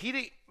learning. Like,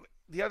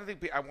 the other thing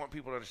I want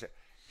people to understand,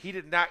 he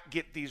did not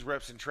get these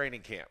reps in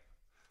training camp.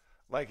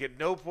 Like, at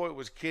no point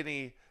was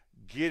Kenny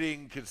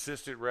getting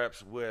consistent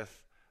reps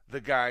with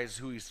the guys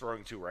who he's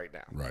throwing to right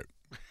now. Right.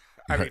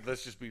 I mean,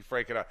 let's just be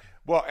frank enough.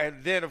 Well,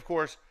 and then, of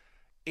course,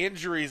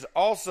 injuries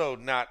also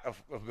not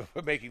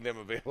making them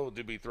available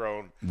to be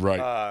thrown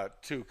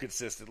to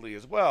consistently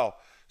as well.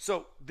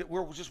 So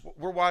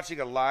we're watching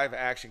a live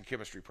action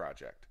chemistry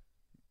project.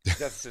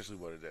 That's essentially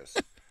what it is.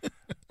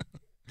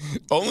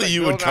 Only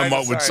you would come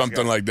up with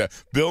something like that.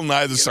 Bill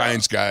Nye, the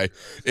science guy,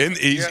 and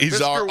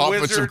he's our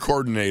offensive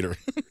coordinator.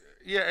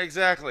 Yeah,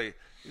 exactly.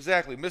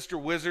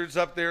 Mr. Wizard's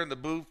up there in the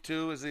booth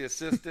too as the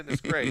assistant.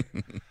 It's great.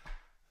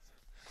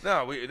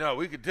 No,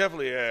 we could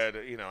definitely add,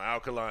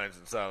 alkalines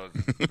and solids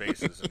and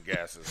bases and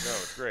gases. No,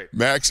 it's great.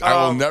 Max,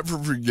 I will never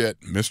forget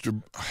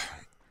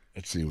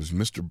it was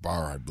Mr.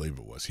 Barr, I believe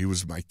it was. He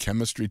was my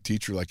chemistry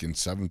teacher like in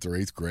 7th or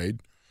 8th grade.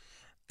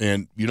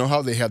 And you know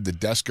how they have the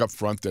desk up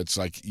front that's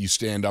like you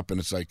stand up and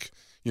it's like,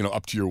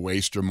 up to your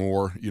waist or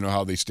more. You know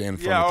how they stand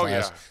in front of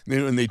class? Yeah.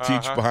 And they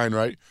teach behind,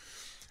 right?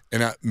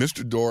 And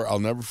Mr. Dorr, I'll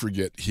never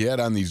forget, he had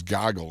on these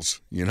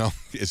goggles,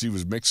 as he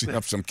was mixing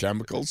up some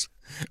chemicals.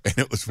 And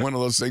it was one of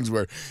those things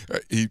where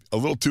a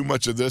little too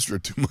much of this or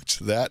too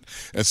much of that,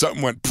 and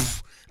something went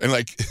poof, and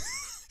like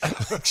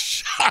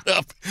shot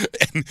up,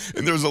 and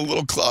there was a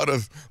little cloud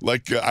of,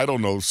 like, I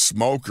don't know,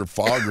 smoke or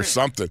fog or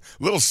something.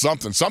 Little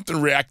something.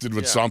 Something reacted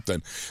with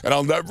something. And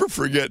I'll never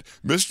forget,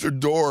 Mr.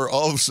 Dorr,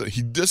 all of a sudden,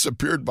 he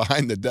disappeared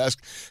behind the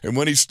desk, and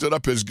when he stood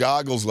up, his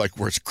goggles, like,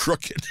 were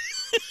crooked.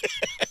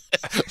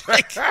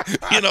 Like,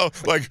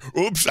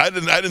 oops, I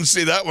didn't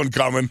see that one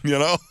coming,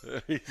 Yeah,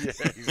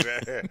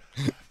 exactly.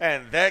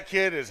 And that,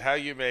 kid, is how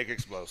you make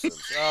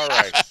explosives. All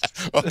right.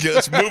 Okay,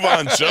 let's move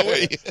on, shall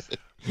we?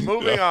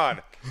 Moving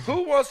on.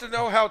 Who wants to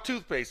know how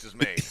toothpaste is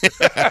made?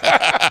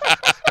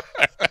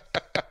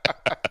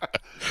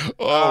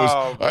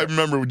 I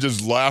remember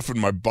just laughing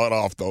my butt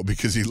off, though,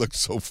 because he looked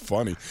so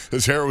funny.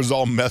 His hair was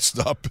all messed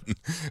up,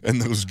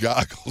 and those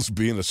goggles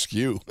being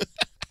askew.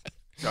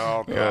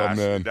 Oh, gosh.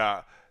 Oh,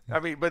 man. I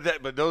mean, but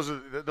those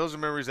are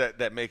memories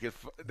that make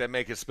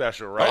it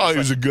special, right? Oh, he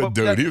was a good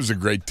dude. He was a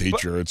great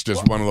teacher. It's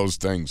just one of those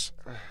things.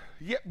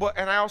 Yeah,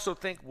 and I also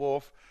think,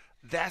 Wolf,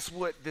 that's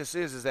what this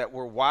is that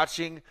we're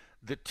watching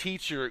the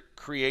teacher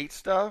create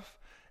stuff,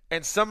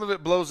 and some of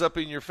it blows up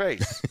in your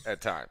face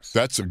at times.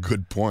 That's a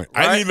good point.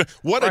 Right? I didn't even.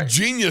 What a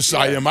genius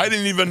I am! I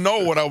didn't even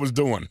know what I was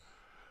doing.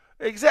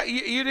 Exactly.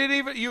 You didn't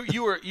even.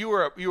 You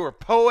were a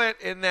poet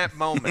in that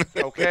moment.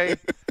 Okay.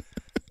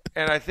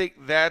 And I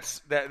think that's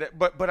that.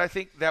 But I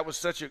think that was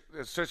such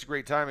a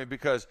great timing,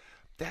 because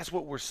that's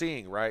what we're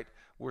seeing, right?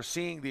 We're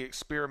seeing the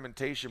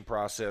experimentation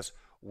process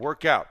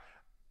work out,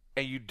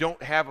 and you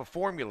don't have a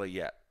formula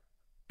yet.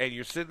 And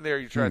you're sitting there,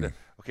 you're trying to,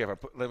 okay, if I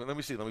put, let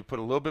me see, let me put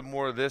a little bit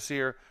more of this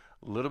here,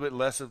 a little bit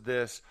less of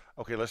this.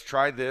 Okay, let's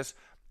try this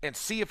and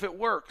see if it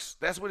works.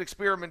 That's what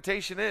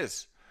experimentation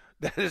is.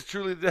 That is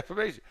truly the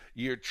definition.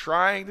 You're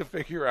trying to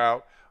figure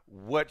out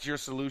what your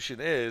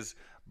solution is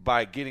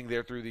by getting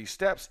there through these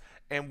steps.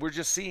 And we're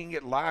just seeing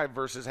it live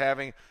versus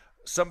having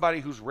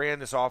somebody who's ran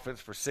this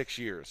offense for 6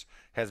 years,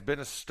 has been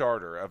a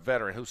starter, a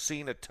veteran, who's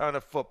seen a ton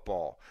of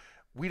football.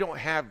 We don't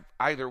have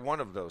either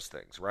one of those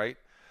things, right?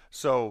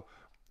 So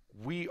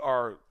we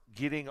are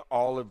getting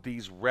all of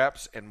these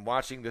reps and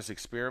watching this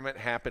experiment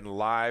happen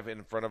live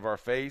in front of our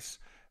face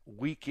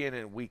week in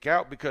and week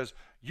out, because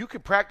you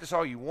can practice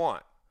all you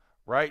want,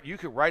 right? You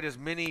can write as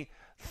many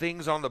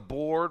things on the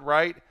board,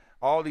 right?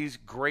 All these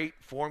great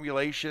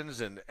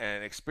formulations and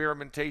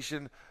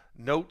experimentation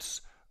notes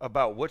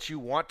about what you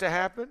want to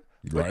happen.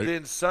 But Right.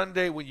 then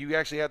Sunday, when you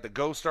actually have to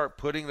go start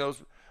putting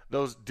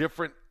those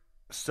different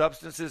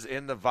substances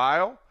in the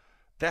vial,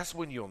 that's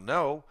when you'll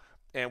know.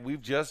 And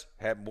we've just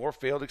had more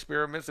failed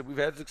experiments than we've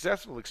had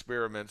successful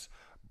experiments,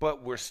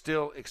 but we're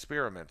still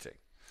experimenting.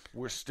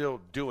 We're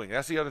still doing.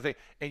 That's the other thing.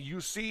 And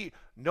you see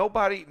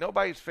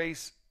nobody's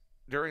face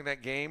during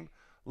that game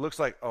looks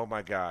like, oh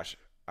my gosh,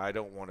 I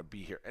don't want to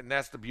be here. And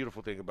that's the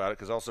beautiful thing about it,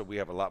 because also we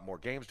have a lot more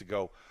games to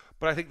go.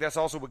 But I think that's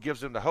also what gives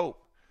them the hope.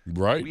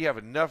 Right. We have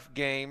enough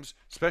games,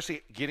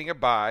 especially getting a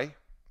bye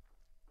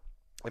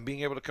and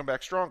being able to come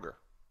back stronger.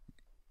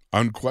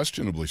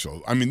 Unquestionably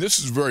so. I mean, this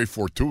is very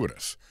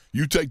fortuitous.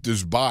 You take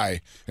this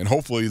bye, and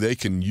hopefully they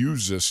can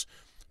use this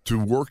to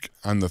work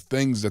on the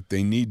things that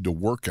they need to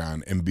work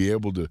on and be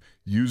able to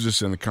use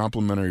this in a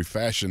complementary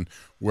fashion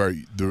where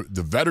the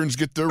veterans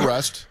get their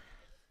rest,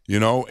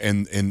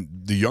 and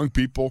the young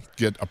people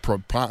get a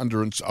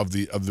preponderance of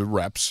the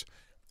reps,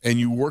 and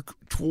you work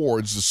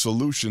towards the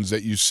solutions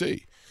that you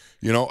see.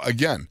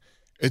 Again,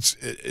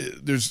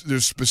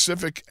 there's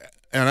specific,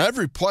 and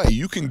every play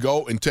you can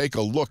go and take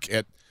a look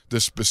at the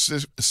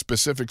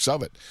specifics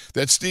of it.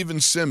 That Steven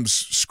Sims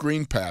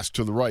screen pass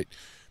to the right,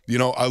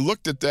 I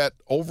looked at that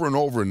over and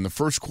over in the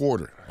first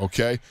quarter,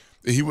 okay?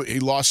 He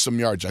lost some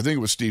yards. I think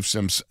it was Steve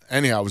Sims.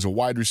 Anyhow, it was a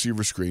wide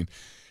receiver screen.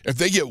 If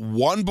they get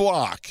one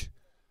block,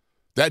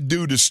 that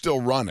dude is still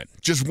running.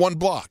 Just one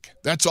block.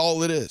 That's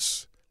all it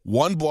is.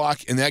 One block,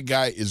 and that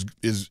guy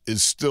is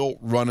still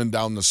running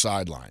down the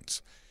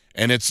sidelines.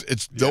 And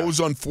it's those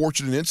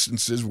unfortunate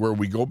instances where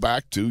we go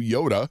back to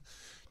Yoda,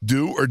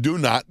 do or do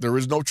not, there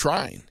is no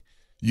trying.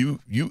 You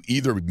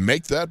either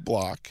make that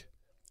block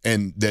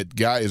and that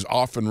guy is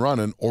off and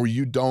running, or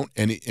you don't,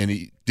 and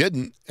he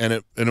didn't, and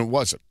it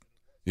wasn't.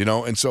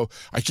 And so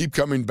I keep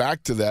coming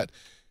back to that.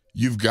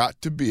 You've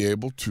got to be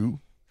able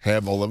to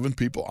have 11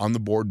 people on the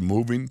board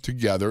moving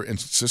together and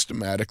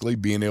systematically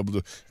being able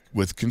to,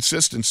 with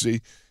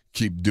consistency,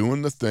 keep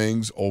doing the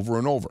things over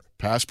and over.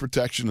 Pass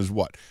protection is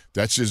what?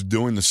 That's just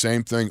doing the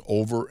same thing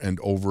over and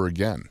over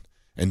again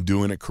and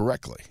doing it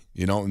correctly.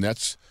 And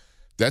that's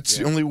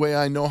the only way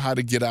I know how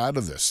to get out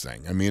of this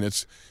thing. I mean,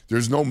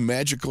 there's no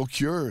magical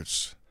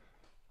cures.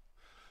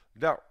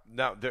 No,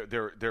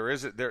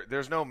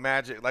 there's no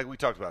magic, like we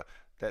talked about.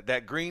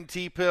 That green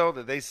tea pill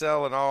that they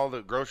sell in all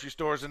the grocery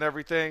stores and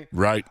everything.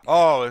 Right.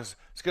 Oh, it's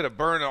going to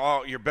burn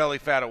all your belly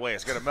fat away.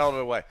 It's going to melt it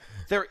away.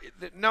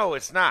 No,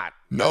 it's not.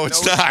 No,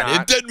 it's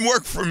not. It didn't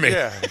work for me.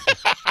 Yeah.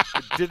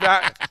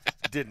 It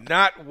did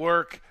not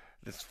work.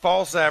 It's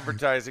false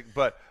advertising,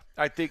 but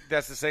I think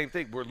that's the same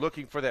thing. We're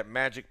looking for that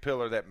magic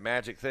pill or that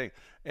magic thing.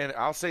 And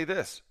I'll say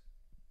this.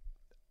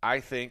 I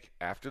think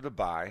after the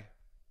bye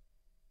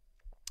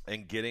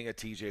and getting a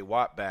TJ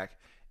Watt back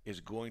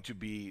is going to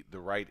be the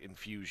right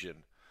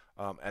infusion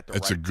at the right time.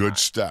 It's a good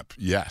step,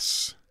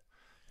 yes.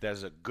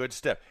 That's a good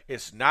step.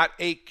 It's not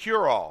a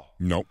cure-all.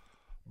 Nope.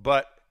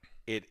 But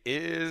it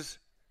is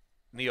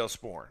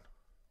Neosporin,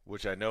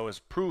 which I know is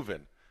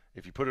proven.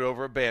 If you put it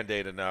over a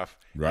Band-Aid enough,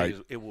 right,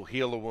 it will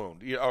heal a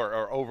wound.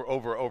 Or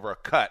over a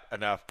cut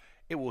enough,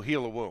 it will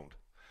heal a wound.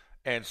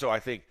 And so I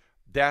think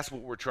that's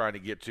what we're trying to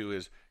get to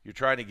is you're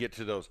trying to get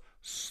to those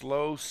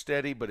slow,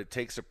 steady, but it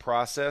takes a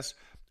process.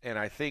 And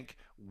I think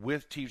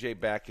with TJ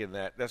back in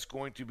that's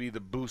going to be the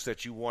boost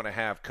that you want to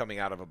have coming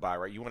out of a bye,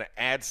 right? You want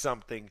to add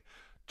something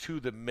to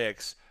the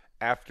mix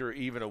after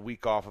even a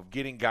week off of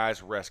getting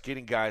guys rest,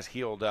 getting guys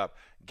healed up,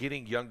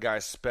 getting young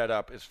guys sped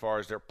up as far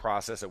as their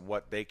process and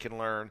what they can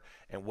learn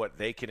and what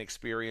they can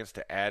experience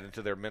to add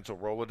into their mental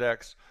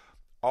Rolodex.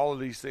 All of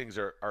these things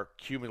are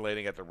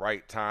accumulating at the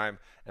right time,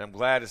 and I'm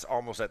glad it's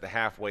almost at the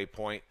halfway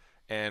point.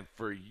 And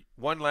for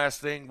one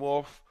last thing,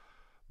 Wolf,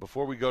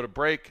 before we go to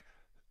break,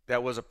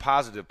 that was a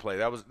positive play.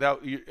 It was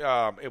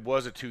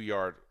a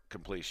 2-yard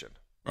completion.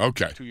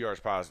 Okay. 2 yards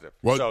positive.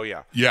 Well, so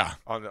yeah. Yeah.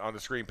 On the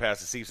screen pass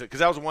to Steve, because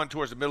that was one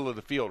towards the middle of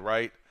the field,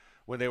 right?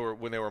 When they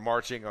were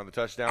marching on the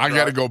touchdown. I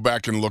got to go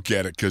back and look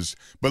at it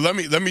but let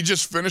me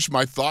just finish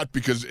my thought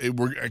because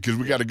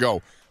we got to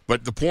go.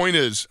 But the point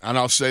is, and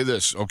I'll say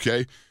this,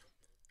 okay?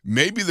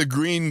 Maybe the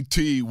green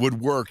tea would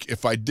work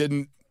if I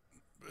didn't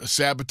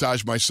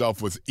sabotage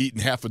myself with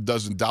eating half a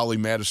dozen Dolly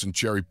Madison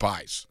cherry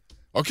pies.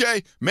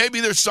 Okay?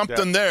 Maybe there's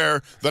something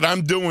there that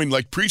I'm doing,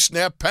 like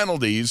pre-snap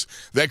penalties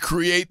that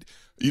create,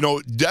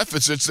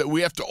 deficits that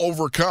we have to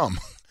overcome.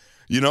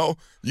 You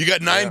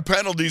got 9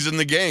 penalties in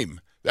the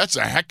game. That's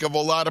a heck of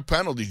a lot of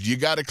penalties. You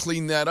got to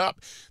clean that up.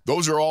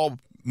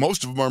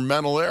 Most of them are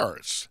mental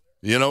errors.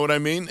 You know what I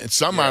mean? And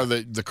some are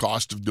the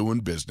cost of doing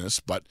business,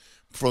 but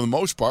for the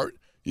most part,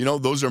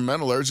 those are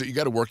mental errors that you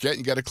got to work at and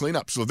you got to clean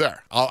up. So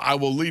there, I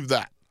will leave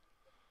that.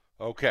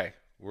 Okay.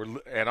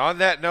 And on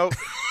that note,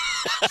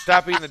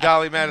 stop eating the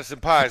Dolly Madison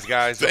pies,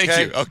 guys. Thank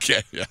okay? you.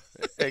 Okay. Yeah.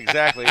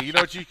 Exactly. You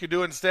know what you can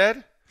do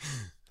instead?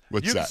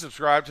 What's you that?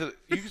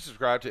 You can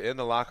subscribe to In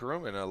the Locker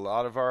Room and a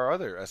lot of our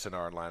other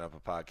SNR lineup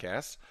of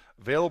podcasts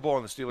available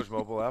on the Steelers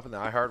mobile app and the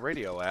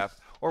iHeartRadio app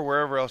or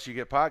wherever else you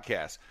get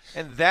podcasts.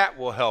 And that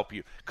will help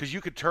you because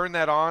you could turn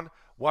that on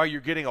while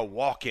you're getting a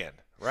walk-in,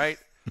 right?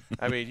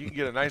 I mean, you can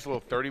get a nice little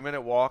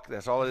 30-minute walk.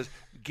 That's all it is.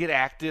 Get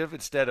active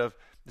instead of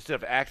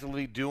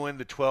actively doing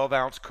the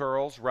 12-ounce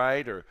curls,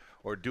 right?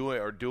 Or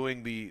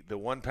doing the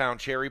 1-pound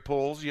cherry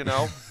pulls, You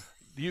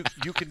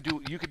can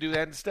do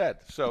that instead.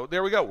 So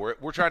there we go.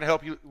 We're trying to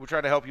help you. We're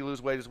trying to help you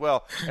lose weight as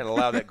well and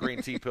allow that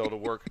green tea pill to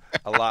work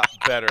a lot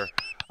better.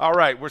 All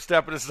right, we're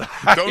stepping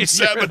aside. Don't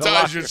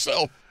sabotage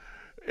yourself.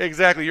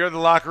 Exactly. You're in the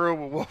locker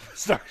room with Wolf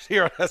Starks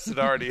here on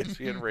SNR and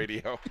ESPN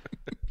Radio.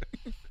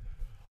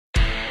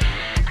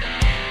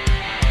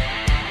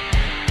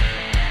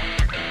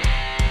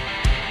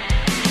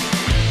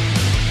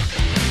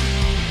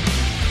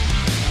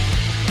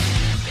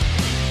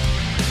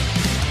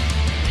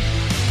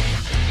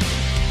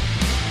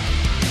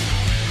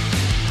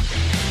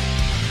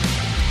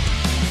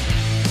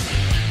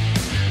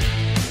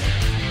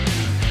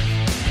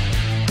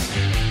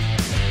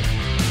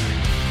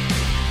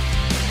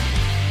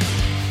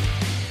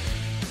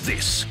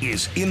 This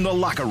is In the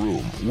Locker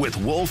Room with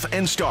Wolf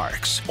and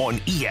Starks on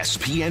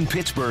ESPN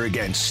Pittsburgh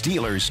and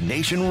Steelers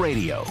Nation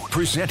Radio.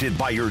 Presented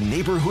by your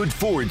neighborhood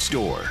Ford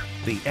store.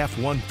 The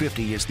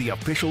F-150 is the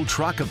official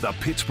truck of the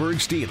Pittsburgh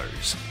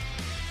Steelers.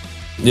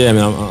 Yeah, I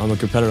mean, I'm a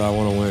competitor. I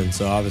want to win.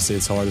 So obviously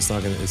it's hard.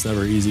 It's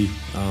never easy.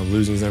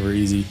 Losing is never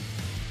easy.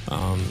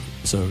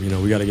 So,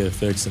 we got to get it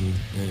fixed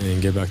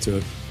and get back to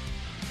it.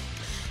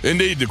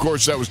 Indeed. Of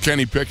course, that was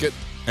Kenny Pickett.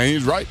 And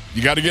he's right.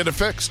 You got to get it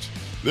fixed.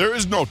 There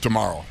is no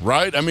tomorrow,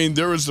 right? I mean,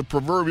 there is the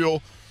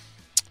proverbial,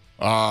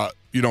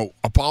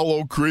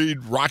 Apollo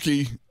Creed,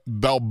 Rocky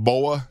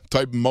Balboa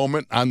type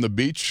moment on the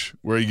beach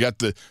where you got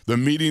the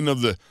meeting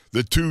of the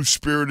two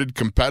spirited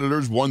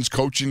competitors. One's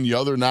coaching the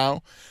other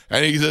now.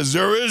 And he says,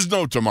 there is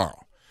no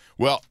tomorrow.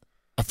 Well,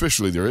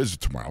 officially there is a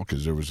tomorrow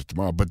because there was a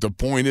tomorrow. But the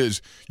point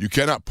is you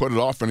cannot put it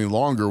off any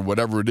longer,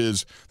 whatever it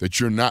is that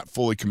you're not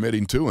fully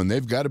committing to. And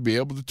they've got to be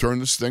able to turn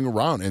this thing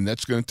around. And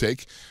that's going to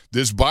take –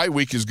 this bye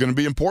week is going to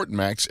be important,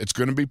 Max. It's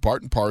going to be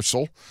part and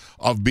parcel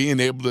of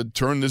being able to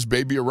turn this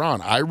baby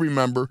around. I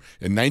remember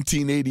in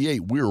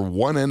 1988 we were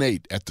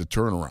 1-8 at the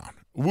turnaround.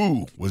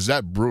 Woo, was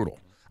that brutal.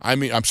 I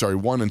mean, I'm sorry,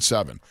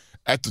 1-7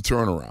 at the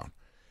turnaround.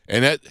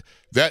 And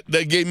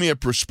that gave me a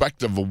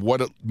perspective of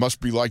what it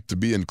must be like to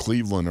be in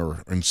Cleveland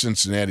or in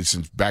Cincinnati,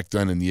 since back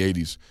then in the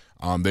 80s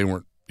they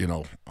weren't,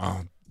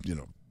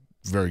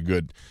 very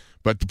good.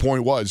 But the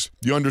point was,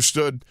 you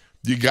understood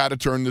you got to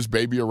turn this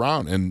baby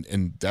around,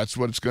 and that's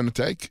what it's going to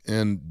take.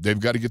 And they've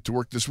got to get to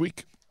work this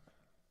week.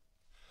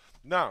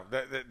 No,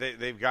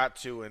 they've got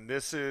to, and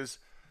this is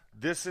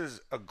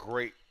a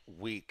great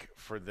week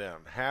for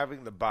them.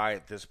 Having the bye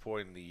at this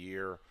point in the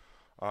year,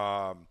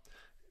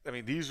 I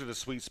mean, these are the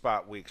sweet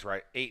spot weeks,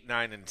 right? 8,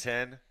 9, and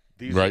 10.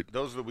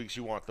 Those are the weeks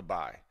you want the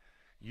bye.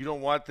 You don't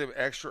want them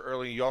extra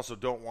early. You also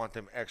don't want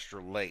them extra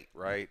late,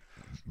 right?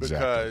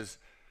 Because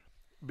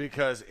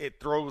it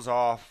throws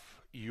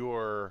off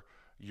your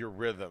your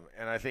rhythm.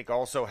 And I think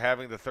also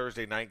having the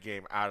Thursday night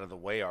game out of the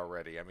way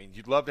already. I mean,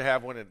 you'd love to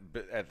have one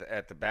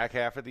at the back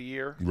half of the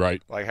year.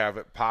 Right. Like have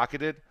it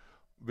pocketed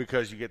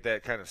because you get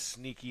that kind of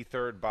sneaky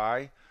third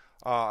bye.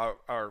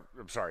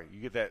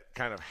 You get that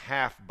kind of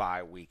half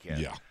bye weekend.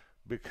 Yeah.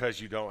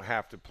 Because you don't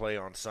have to play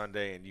on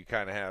Sunday and you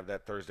kind of have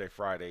that Thursday,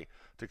 Friday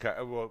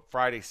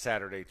Friday,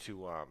 Saturday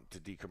to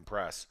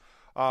decompress.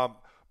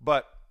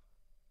 But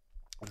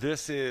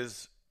this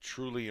is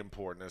truly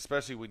important,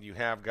 especially when you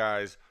have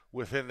guys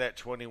within that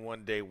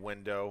 21-day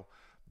window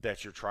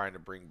that you're trying to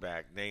bring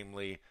back,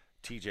 namely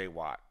TJ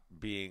Watt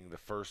being the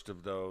first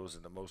of those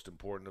and the most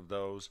important of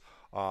those.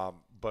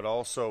 But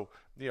also,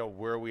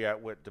 where are we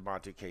at with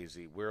DeMonte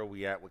Casey? Where are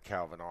we at with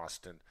Calvin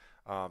Austin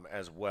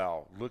as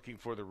well? Looking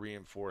for the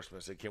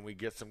reinforcements. And can we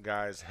get some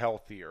guys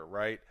healthier,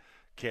 right?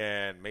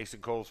 Can Mason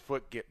Cole's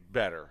foot get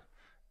better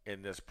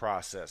in this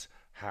process?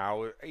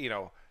 How,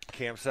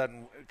 Cam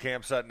Sutton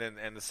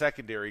and the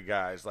secondary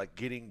guys, like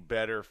getting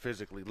better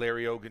physically.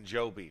 Larry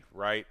Ogunjobi,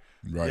 right?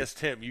 Missed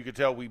him. You could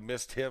tell we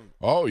missed him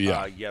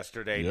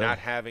yesterday, not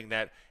having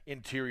that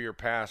interior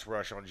pass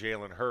rush on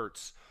Jalen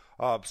Hurts.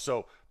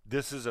 So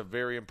this is a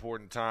very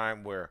important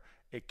time where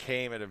it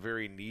came at a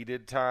very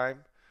needed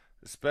time,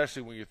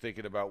 especially when you're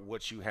thinking about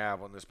what you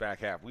have on this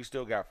back half. We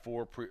still got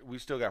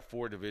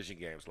four division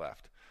games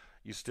left.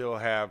 You still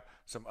have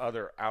some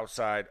other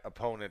outside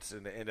opponents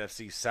in the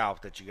NFC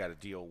South that you got to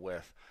deal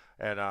with,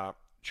 and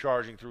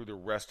charging through the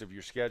rest of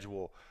your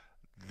schedule.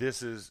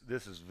 This is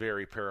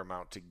very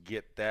paramount to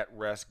get that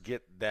rest,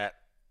 get that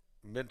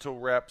mental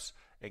reps,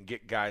 and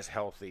get guys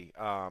healthy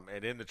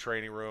and in the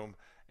training room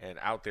and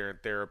out there in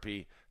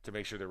therapy to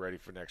make sure they're ready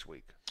for next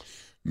week.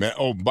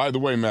 By the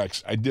way,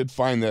 Max, I did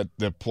find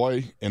that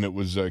play, and it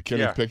was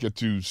Kenny Pickett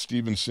to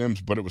Steven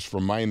Sims, but it was for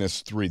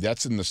 -3.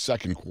 That's in the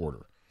second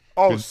quarter.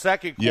 Oh,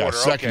 second quarter. Yeah,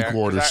 second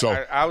quarter. So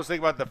I was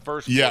thinking about the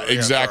first quarter. Yeah,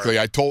 exactly.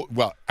 I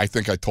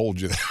think I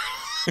told you that.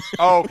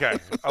 Oh, okay,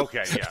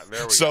 yeah,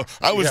 there we go. So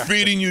I was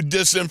feeding you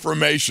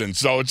disinformation,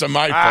 so it's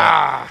my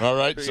fault. All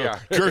right? So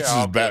Kurtz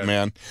is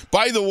Batman.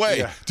 By the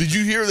way, did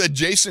you hear that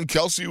Jason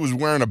Kelce was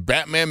wearing a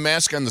Batman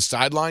mask on the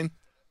sideline?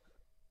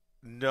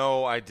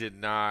 No, I did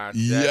not.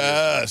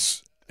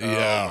 Yes. Oh,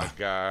 my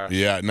gosh.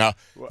 Yeah, now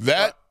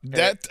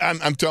that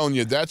I'm telling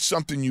you, that's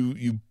something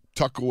you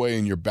tuck away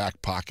in your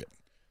back pocket.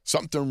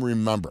 Something to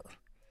remember.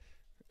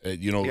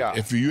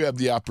 If you have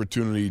the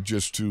opportunity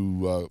just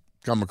to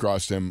come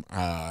across him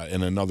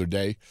in another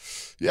day,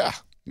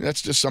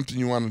 that's just something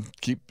you want to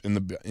keep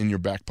in your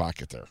back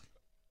pocket there.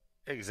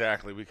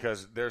 Exactly,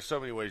 because there's so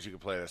many ways you can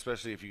play that,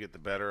 especially if you get the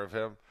better of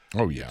him.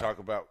 Oh, yeah. You talk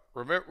about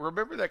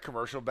remember that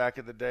commercial back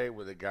in the day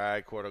where the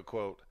guy, quote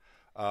unquote,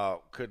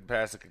 couldn't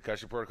pass the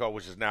concussion protocol,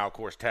 which is now, of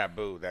course,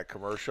 taboo. That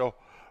commercial,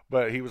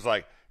 but he was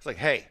like,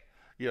 hey,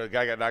 the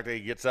guy got knocked out. He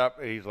gets up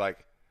and he's like,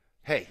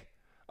 hey.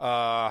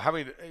 How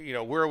many?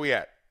 Where are we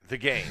at? The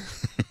game.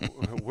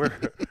 Where?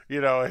 It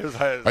was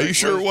like, are you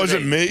sure it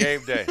wasn't me?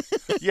 Game day.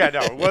 Yeah,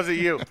 no, it wasn't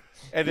you.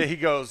 And then he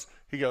goes.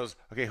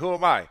 Okay, who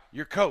am I?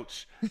 Your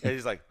coach. And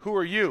he's like, who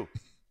are you?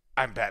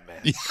 I'm Batman.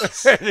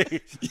 Yes. And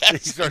he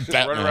starts to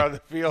run around the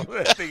field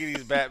thinking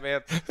he's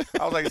Batman.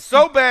 I was like, it's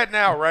so bad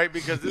now, right?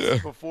 Because this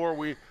is before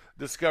we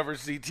discovered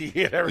CT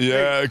and everything.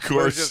 Yeah, of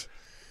course.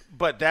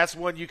 But that's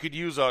one you could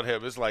use on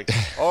him. It's like,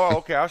 oh,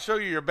 okay, I'll show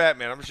you your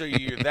Batman. I'm going to show you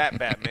you're that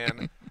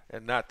Batman.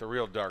 And not the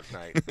real Dark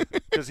Knight,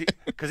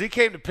 because he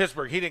came to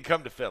Pittsburgh. He didn't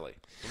come to Philly.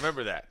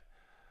 Remember that.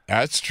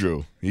 That's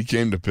true. He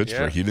came to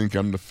Pittsburgh. Yeah. He didn't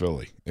come to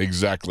Philly.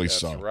 Exactly.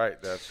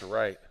 That's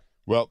right.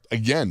 Well,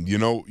 again,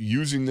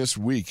 using this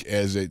week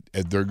as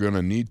they're going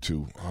to need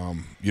to.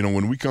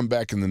 When we come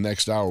back in the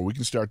next hour, we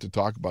can start to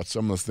talk about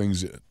some of the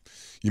things that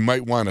you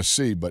might want to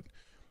see. But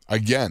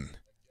again,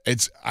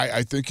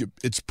 I think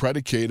it's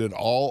predicated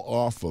all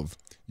off of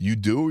you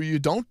do or you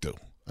don't do.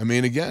 I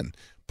mean, again,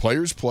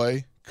 players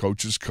play.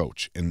 Coaches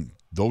coach, and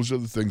those are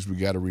the things we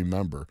got to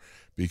remember,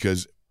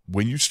 because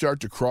when you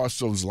start to cross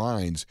those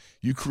lines,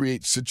 you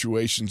create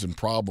situations and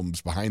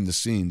problems behind the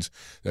scenes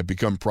that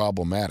become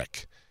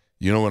problematic.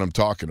 You know what I'm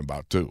talking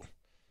about, too.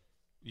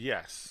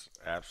 Yes,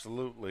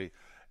 absolutely,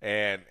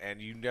 and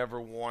you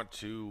never want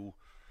to.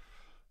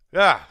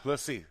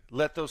 Let's see,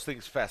 let those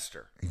things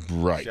fester.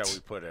 Right? Shall we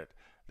put it?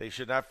 They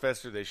should not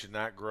fester. They should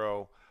not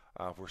grow.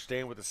 If we're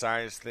staying with the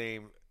science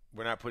theme,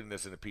 we're not putting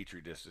this in a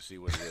petri dish to see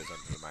what it is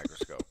under the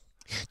microscope.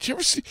 Did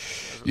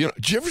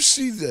you ever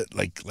see that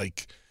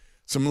like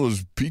some of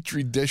those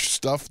petri dish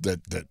stuff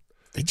that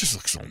they just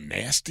look so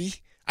nasty?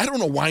 I don't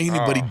know why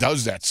anybody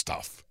does that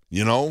stuff.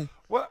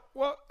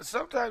 Well,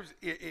 sometimes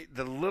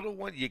the little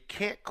one, you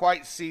can't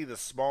quite see the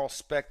small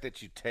speck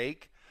that you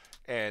take,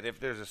 and if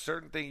there's a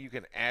certain thing you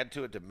can add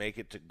to it to make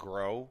it to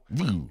grow,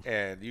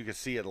 and you can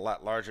see it a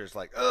lot larger, it's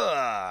like,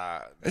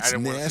 I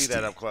didn't want to see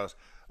that up close.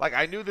 Like,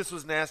 I knew this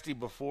was nasty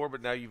before,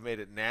 but now you've made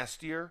it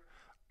nastier,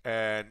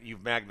 and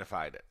you've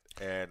magnified it.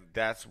 And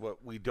that's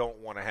what we don't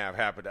want to have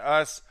happen to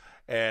us.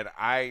 And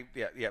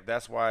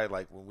that's why,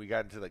 like, when we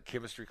got into the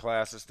chemistry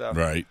class and stuff,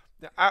 right?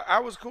 I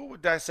was cool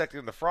with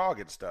dissecting the frog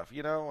and stuff,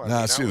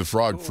 the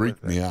frog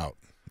freaked me out.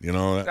 You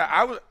know.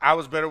 I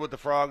was better with the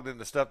frog than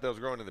the stuff that was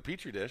growing in the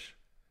petri dish.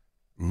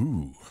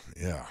 Ooh,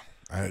 yeah.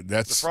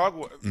 The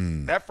frog.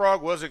 That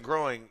frog wasn't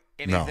growing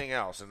anything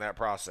else in that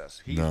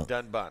process. He's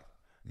done bun.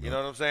 You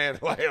know what I'm saying?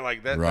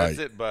 like that. Right. That's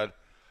it, bud.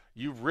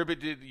 You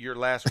ribbited your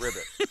last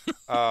ribbit.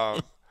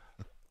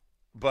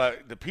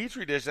 But the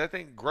petri dish, that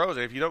thing grows.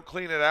 If you don't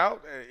clean it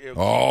out, it'll keep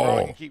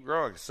growing and keep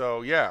growing.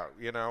 So yeah,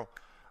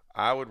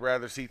 I would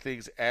rather see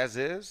things as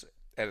is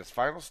at its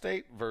final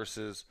state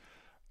versus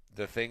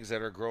the things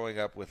that are growing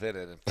up within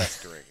it and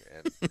festering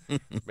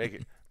and make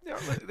it.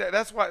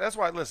 That's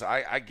why. Listen,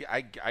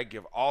 I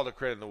give all the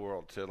credit in the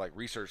world to like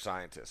research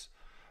scientists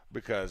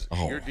because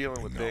you're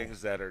dealing with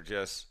things that are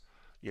just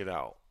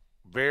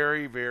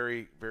very,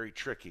 very, very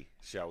tricky.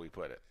 Shall we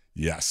put it?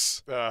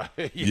 Yes.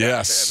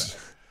 Yes.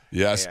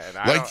 Yes. And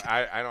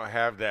I don't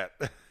have that.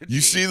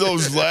 You see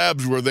those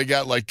labs where they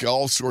got like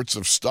all sorts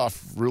of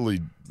stuff,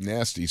 really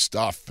nasty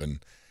stuff, and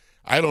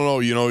I don't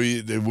know.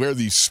 They wear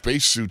these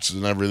spacesuits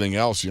and everything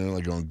else.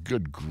 Like going,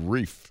 good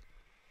grief.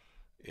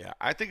 Yeah,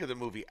 I think of the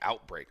movie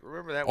Outbreak.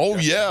 Remember that?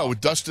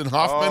 With Dustin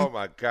Hoffman. Oh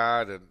my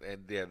God,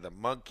 and the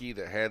monkey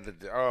that had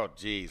the. Oh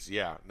geez,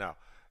 yeah, no,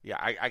 yeah,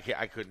 I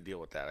couldn't deal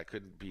with that. I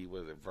couldn't be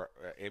with an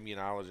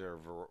immunologist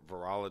or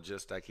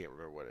virologist. I can't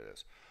remember what it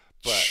is,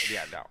 but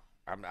yeah, no.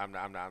 I'm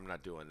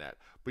not doing that.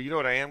 But you know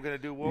what I am going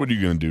to do, Wolf? What are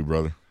you going to do,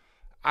 brother?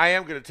 I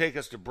am going to take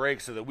us to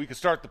break so that we can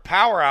start the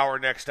Power Hour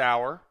next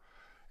hour.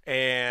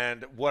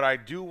 And what I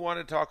do want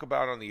to talk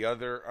about on the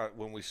other,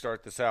 when we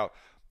start this out,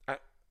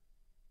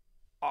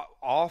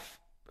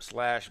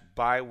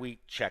 off/bye week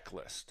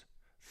checklist.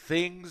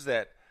 Things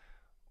that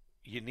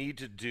you need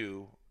to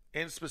do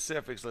in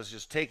specifics. Let's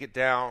just take it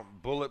down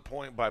bullet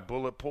point by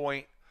bullet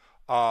point.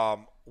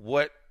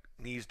 What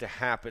needs to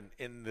happen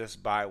in this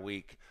bye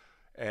week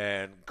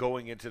and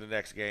going into the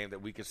next game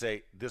that we can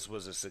say this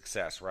was a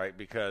success, right?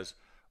 Because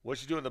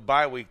what you do in the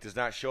bye week does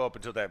not show up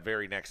until that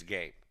very next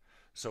game.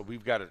 So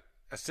we've got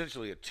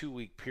essentially a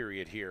 2-week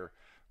period here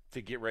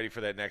to get ready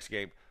for that next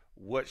game.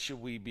 What should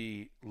we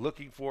be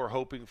looking for,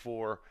 hoping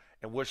for,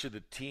 and what should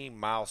the team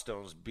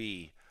milestones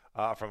be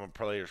from a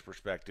player's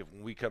perspective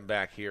when we come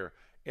back here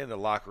in the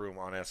locker room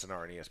on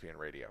SNR and ESPN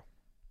Radio?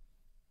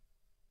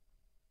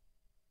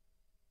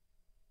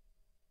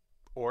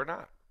 Or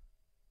not.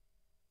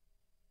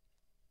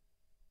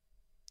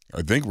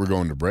 I think we're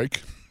going to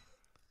break.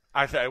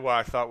 I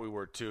thought we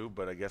were too,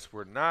 but I guess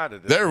we're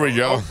not. There we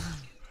go.